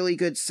 It's a really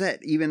good set,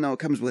 even though it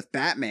comes with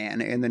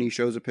Batman, and then he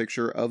shows a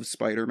picture of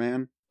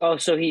Spider-Man. Oh,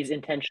 so he's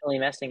intentionally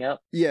messing up?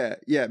 Yeah,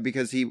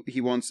 because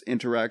he wants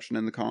interaction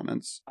in the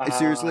comments.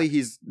 Seriously,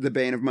 he's the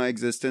bane of my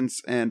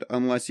existence, and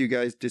unless you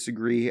guys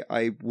disagree,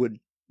 I would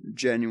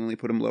genuinely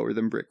put him lower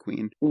than Brick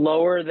Queen.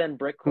 Lower than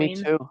Brick Queen?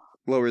 Me too.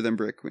 Lower than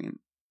Brick Queen.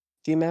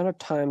 The amount of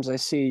times I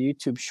see a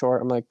YouTube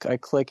short, I'm like, I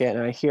click it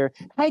and I hear,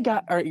 "Hey,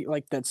 guy," or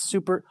like that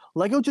super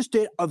Lego just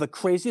did the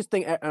craziest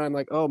thing, and I'm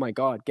like, oh my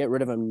god, get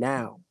rid of him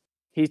now.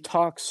 He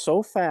talks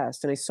so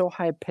fast and he's so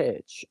high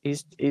pitched.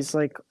 He's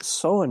like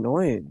so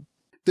annoying.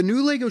 The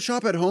new Lego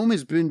Shop at Home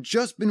has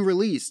just been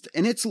released,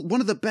 and it's one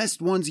of the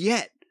best ones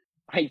yet.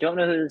 I don't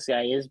know who this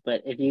guy is,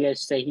 but if you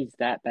guys say he's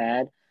that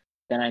bad,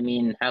 then I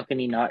mean, how can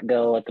he not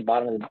go at the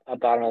bottom of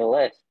the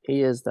list?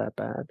 He is that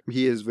bad.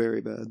 He is very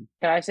bad.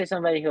 Can I say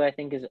somebody who I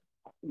think is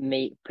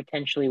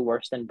potentially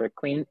worse than Brick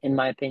Queen, in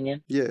my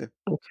opinion? Yeah.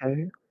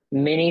 Okay.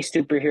 Mini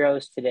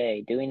Superheroes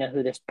Today. Do we know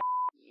who this?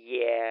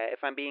 Yeah,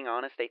 if I'm being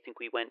honest, I think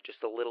we went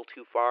just a little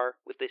too far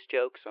with this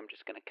joke, so I'm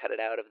just gonna cut it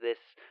out of this.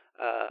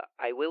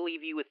 I will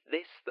leave you with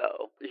this,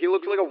 though. He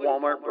looks like a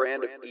Walmart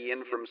brand of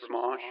Ian from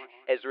Smosh.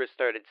 Ezra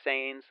started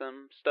saying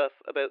some stuff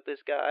about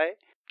this guy,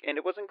 and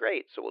it wasn't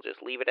great, so we'll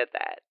just leave it at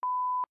that.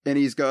 And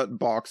he's got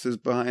boxes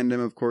behind him.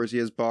 Of course, he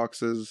has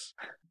boxes.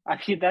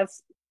 Actually,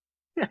 that's.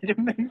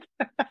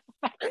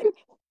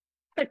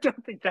 I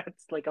don't think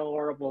that's like a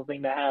horrible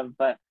thing to have,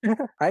 but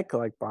I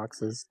collect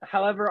boxes.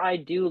 however, I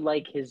do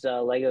like his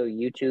Lego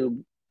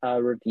YouTube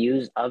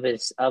reviews of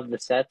the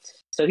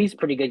sets. So he's a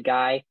pretty good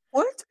guy.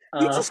 What?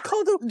 You just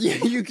called him.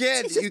 Yeah, you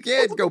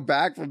can't go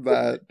back from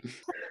that.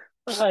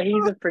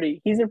 He's a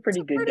pretty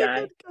good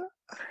guy.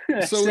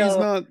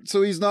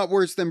 So he's not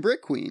worse than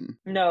Brick Queen.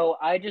 No,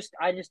 I just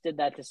did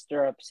that to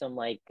stir up some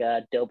like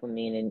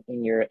dopamine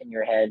in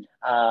your head.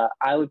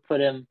 I'd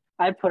put him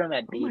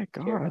at Oh B. my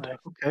tier. god.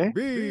 Okay.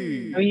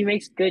 B. I mean, he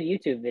makes good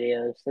YouTube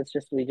videos. That's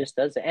just what he just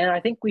does. And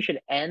I think we should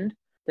end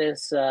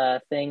this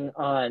thing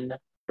on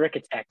Brick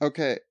Attack.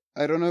 Okay,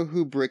 I don't know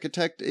who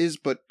Brickatect is,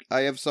 but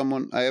I have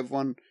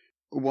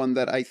one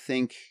that I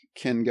think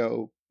can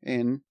go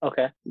in.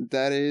 Okay,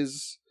 That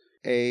is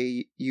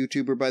a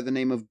YouTuber by the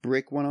name of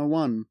Brick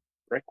 101.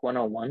 Brick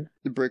 101.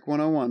 The Brick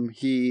 101.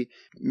 He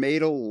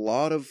made a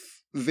lot of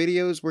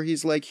videos where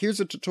he's like, here's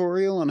a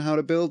tutorial on how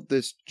to build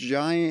this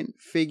giant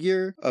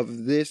figure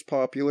of this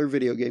popular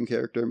video game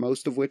character,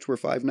 most of which were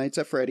Five Nights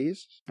at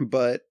Freddy's,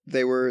 but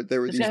they were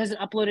This these... guy hasn't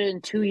uploaded in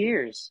 2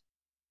 years.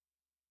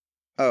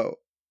 Oh,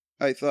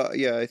 I thought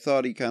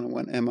he kind of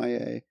went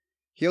MIA.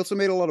 He also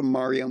made a lot of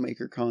Mario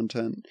Maker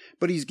content,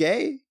 but he's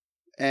gay,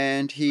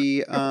 and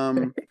he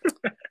and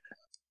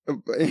How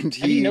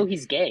do you know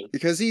he's gay?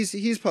 because he's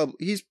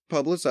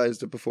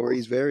publicized it before.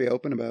 He's very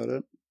open about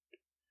it.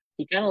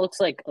 He kind of looks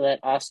like that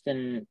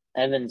Austin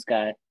Evans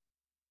guy.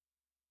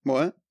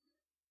 What?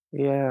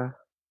 Yeah.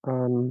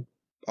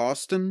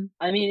 Austin?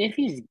 I mean, if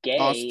he's gay,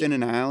 Austin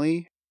and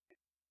Alley?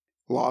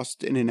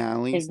 Lost in an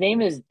alley? his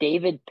name is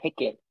David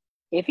Pickett.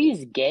 If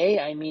he's gay,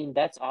 I mean,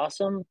 that's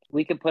awesome.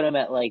 We could put him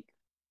at like,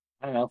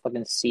 I don't know,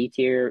 fucking C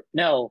tier.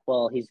 No,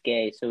 well, he's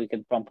gay, so we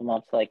could bump him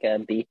up to like a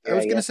B tier. I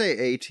was gonna guess. say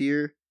A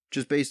tier,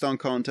 just based on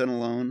content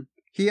alone.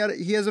 He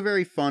has a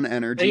very fun But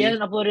energy. he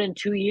hasn't uploaded in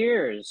 2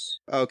 years.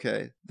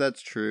 Okay,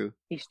 that's true.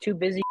 He's too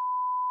busy.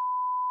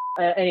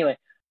 Anyway,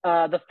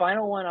 the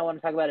final one I want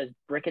to talk about is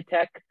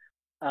Brickatech.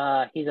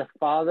 He's a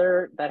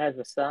father that has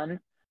a son,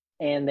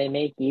 and they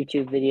make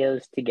YouTube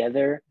videos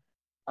together.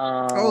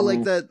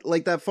 Like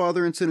that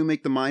father and son who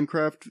make the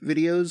Minecraft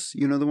videos.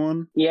 You know the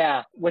one?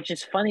 Yeah, which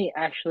is funny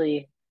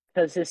actually,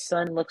 because his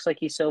son looks like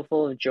he's so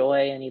full of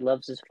joy, and he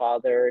loves his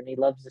father, and he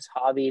loves this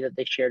hobby that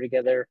they share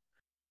together.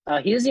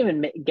 He doesn't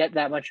even get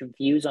that much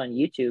views on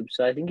YouTube,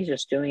 so I think he's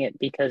just doing it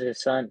because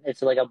his son.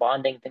 It's like a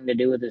bonding thing to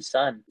do with his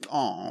son.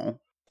 Aww.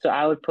 So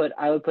I would put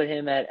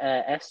him at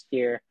S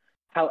tier.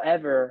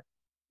 However,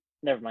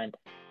 never mind.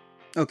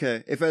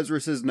 Okay, if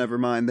Ezra says never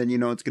mind, then you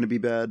know it's gonna be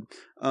bad.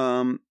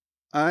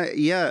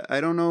 I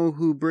don't know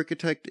who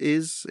Brickatect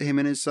is, him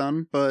and his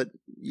son, but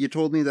you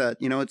told me that.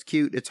 You know, it's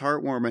cute, it's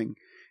heartwarming.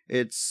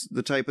 It's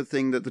the type of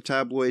thing that the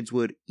tabloids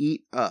would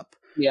eat up.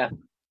 Yeah.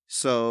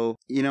 So,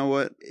 you know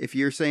what? If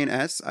you're saying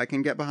S, I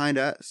can get behind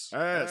S.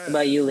 What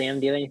about you, Liam?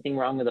 Do you have anything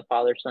wrong with the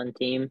father-son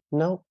team?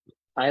 No.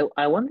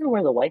 I wonder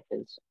where the wife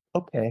is.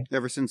 Okay.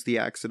 Ever since the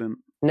accident.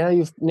 Now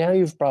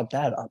you've brought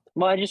that up.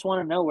 Well, I just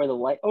want to know where the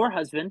wife or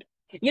husband.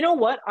 You know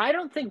what? I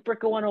don't think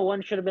Brick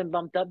 101 should have been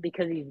bumped up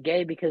because he's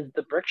gay, because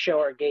the Brick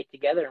Show are gay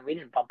together and we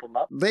didn't bump him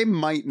up. They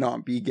might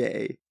not be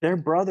gay. They're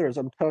brothers.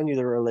 I'm telling you,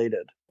 they're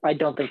related. I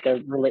don't think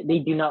they're related. They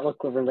do not look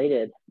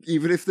related.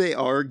 Even if they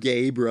are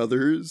gay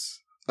brothers,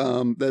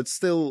 that's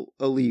still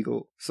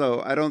illegal.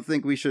 So I don't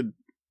think we should.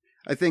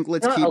 I think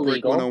let's It's keep not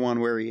Brick illegal. 101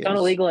 where he is. It's not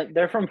illegal.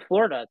 They're from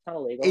Florida. It's not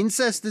illegal.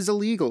 Incest is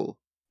illegal.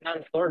 Not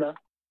in Florida.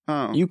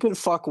 Oh. You can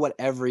fuck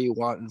whatever you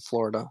want in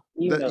Florida.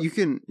 You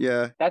can,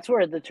 yeah. That's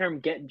where the term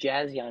 "get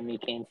jazzy on me"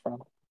 came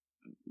from.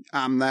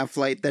 I'm that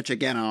flight that you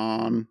get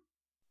on.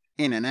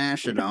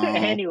 International.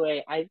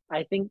 Anyway,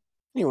 I think.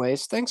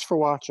 Anyways, thanks for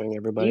watching, Do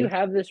everybody. you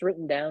have this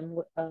written down,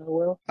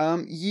 Will?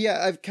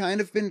 Yeah, I've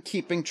kind of been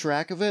keeping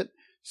track of it.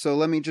 So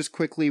let me just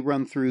quickly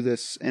run through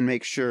this and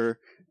make sure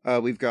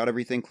we've got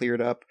everything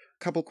cleared up.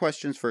 Couple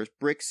questions first.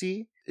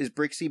 Brixie. Is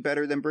Brixie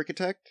better than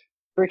Brickatect?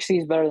 Brixie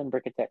is better than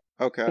Brickatech.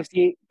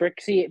 Okay.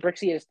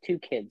 Brixie has 2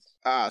 kids.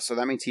 So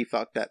that means he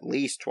fucked at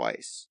least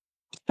twice.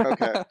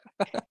 Okay.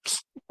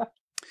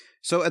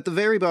 So at the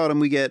very bottom,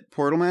 we get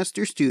Portal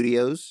Master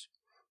Studios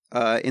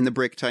in the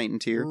Brick Titan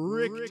tier.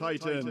 Brick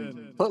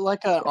Titan. Put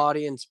like an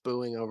audience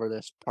booing over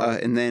this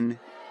part. And then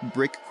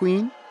Brick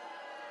Queen,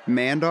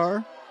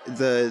 Mandar,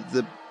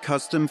 the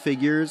custom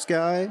figures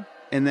guy,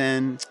 and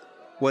then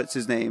what's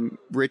his name?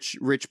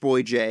 Rich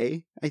Boy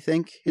J, I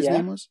think his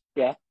name was.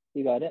 Yeah,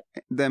 you got it.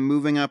 Then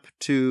moving up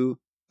to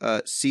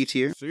C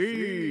tier,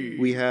 C.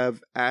 we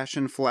have Ash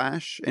and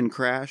Flash and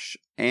Crash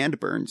and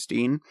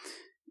Bernstein.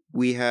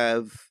 We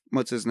have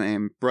what's his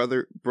name?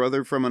 Brother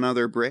from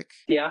another brick.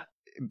 Yeah.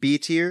 B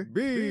tier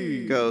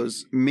B.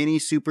 goes Mini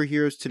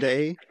Superheroes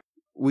Today.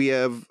 We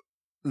have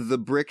The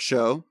Brick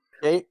Show.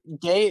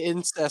 Gay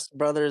incest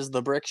brothers,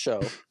 the Brick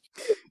Show.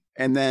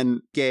 And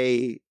then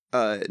gay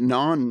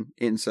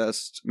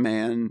non-incest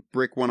man,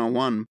 Brick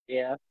 101.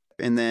 Yeah.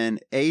 And then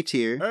A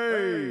tier.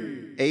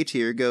 Hey. A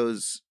tier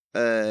goes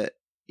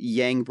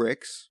Yang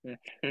Bricks.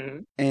 Mm-hmm.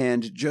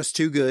 And Just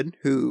Too Good,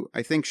 who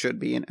I think should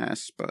be an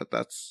S, but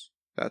that's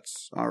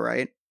all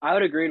right. I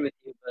would agree with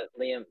you, but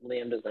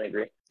Liam doesn't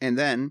agree. And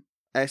then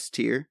S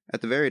tier at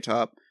the very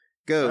top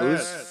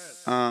goes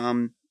S.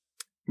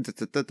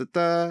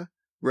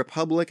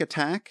 Republic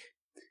Attack,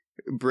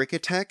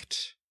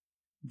 Brickatect,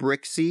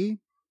 Brixie,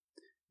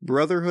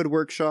 Brotherhood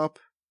Workshop,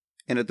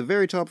 And at the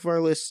very top of our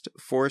list,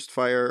 Forest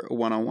Fire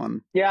 101.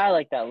 Yeah, I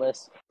like that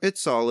list.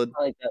 It's solid.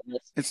 I like that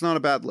list. It's not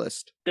a bad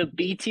list. The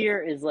B tier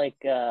is like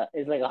a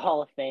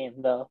Hall of Fame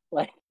though.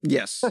 Like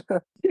Yes.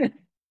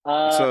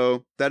 uh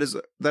So that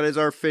is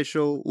our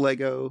official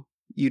Lego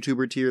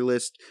YouTuber tier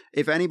list.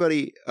 If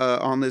anybody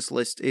on this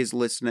list is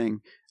listening,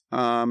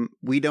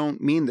 we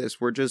don't mean this.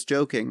 We're just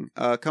joking.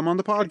 Come on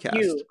the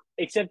podcast.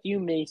 except you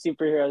mini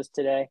superheroes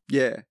today.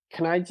 Yeah.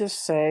 Can I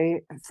just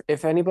say,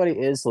 if anybody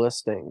is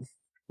listening,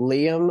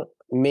 Liam,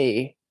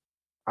 me,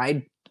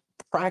 I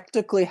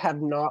practically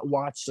have not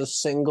watched a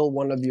single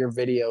one of your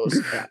videos,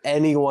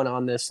 anyone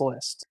on this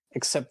list,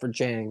 except for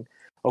Jang.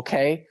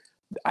 Okay?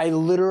 I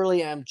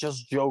literally am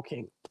just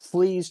joking.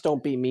 Please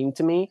don't be mean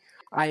to me.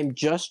 I'm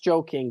just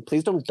joking.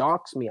 Please don't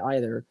dox me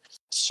either.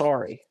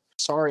 Sorry.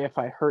 Sorry if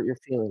I hurt your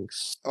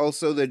feelings.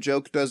 Also, the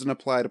joke doesn't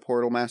apply to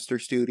Portal Master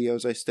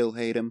Studios. I still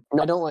hate him.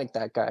 I don't like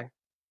that guy.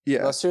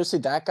 Yeah. No, seriously,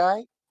 that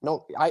guy?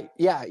 No,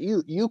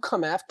 you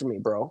come after me,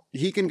 bro.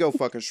 He can go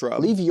fuck a shrub.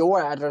 Leave your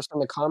address in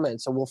the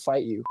comments and we'll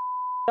fight you.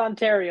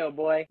 Ontario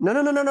boy. No.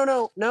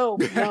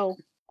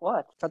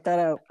 What? Cut that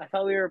out. I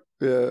thought we were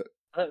Yeah.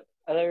 I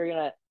thought we were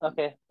gonna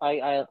okay.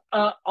 I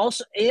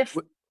also if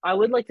I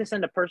would like to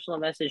send a personal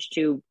message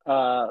to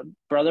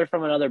brother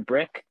from another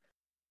brick.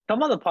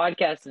 Come on the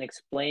podcast and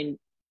explain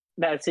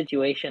that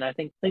situation. I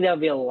think that would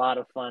be a lot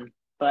of fun.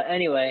 But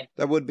anyway,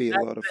 That would be a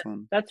lot of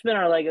fun. that's been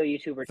our Lego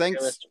YouTuber tier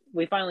Thanks. list.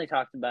 We finally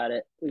talked about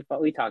it.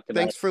 We talked about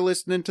Thanks for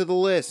listening to the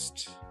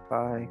list.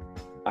 Bye.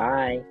 it.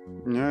 Bye.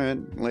 All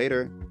right.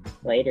 Later.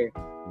 Later.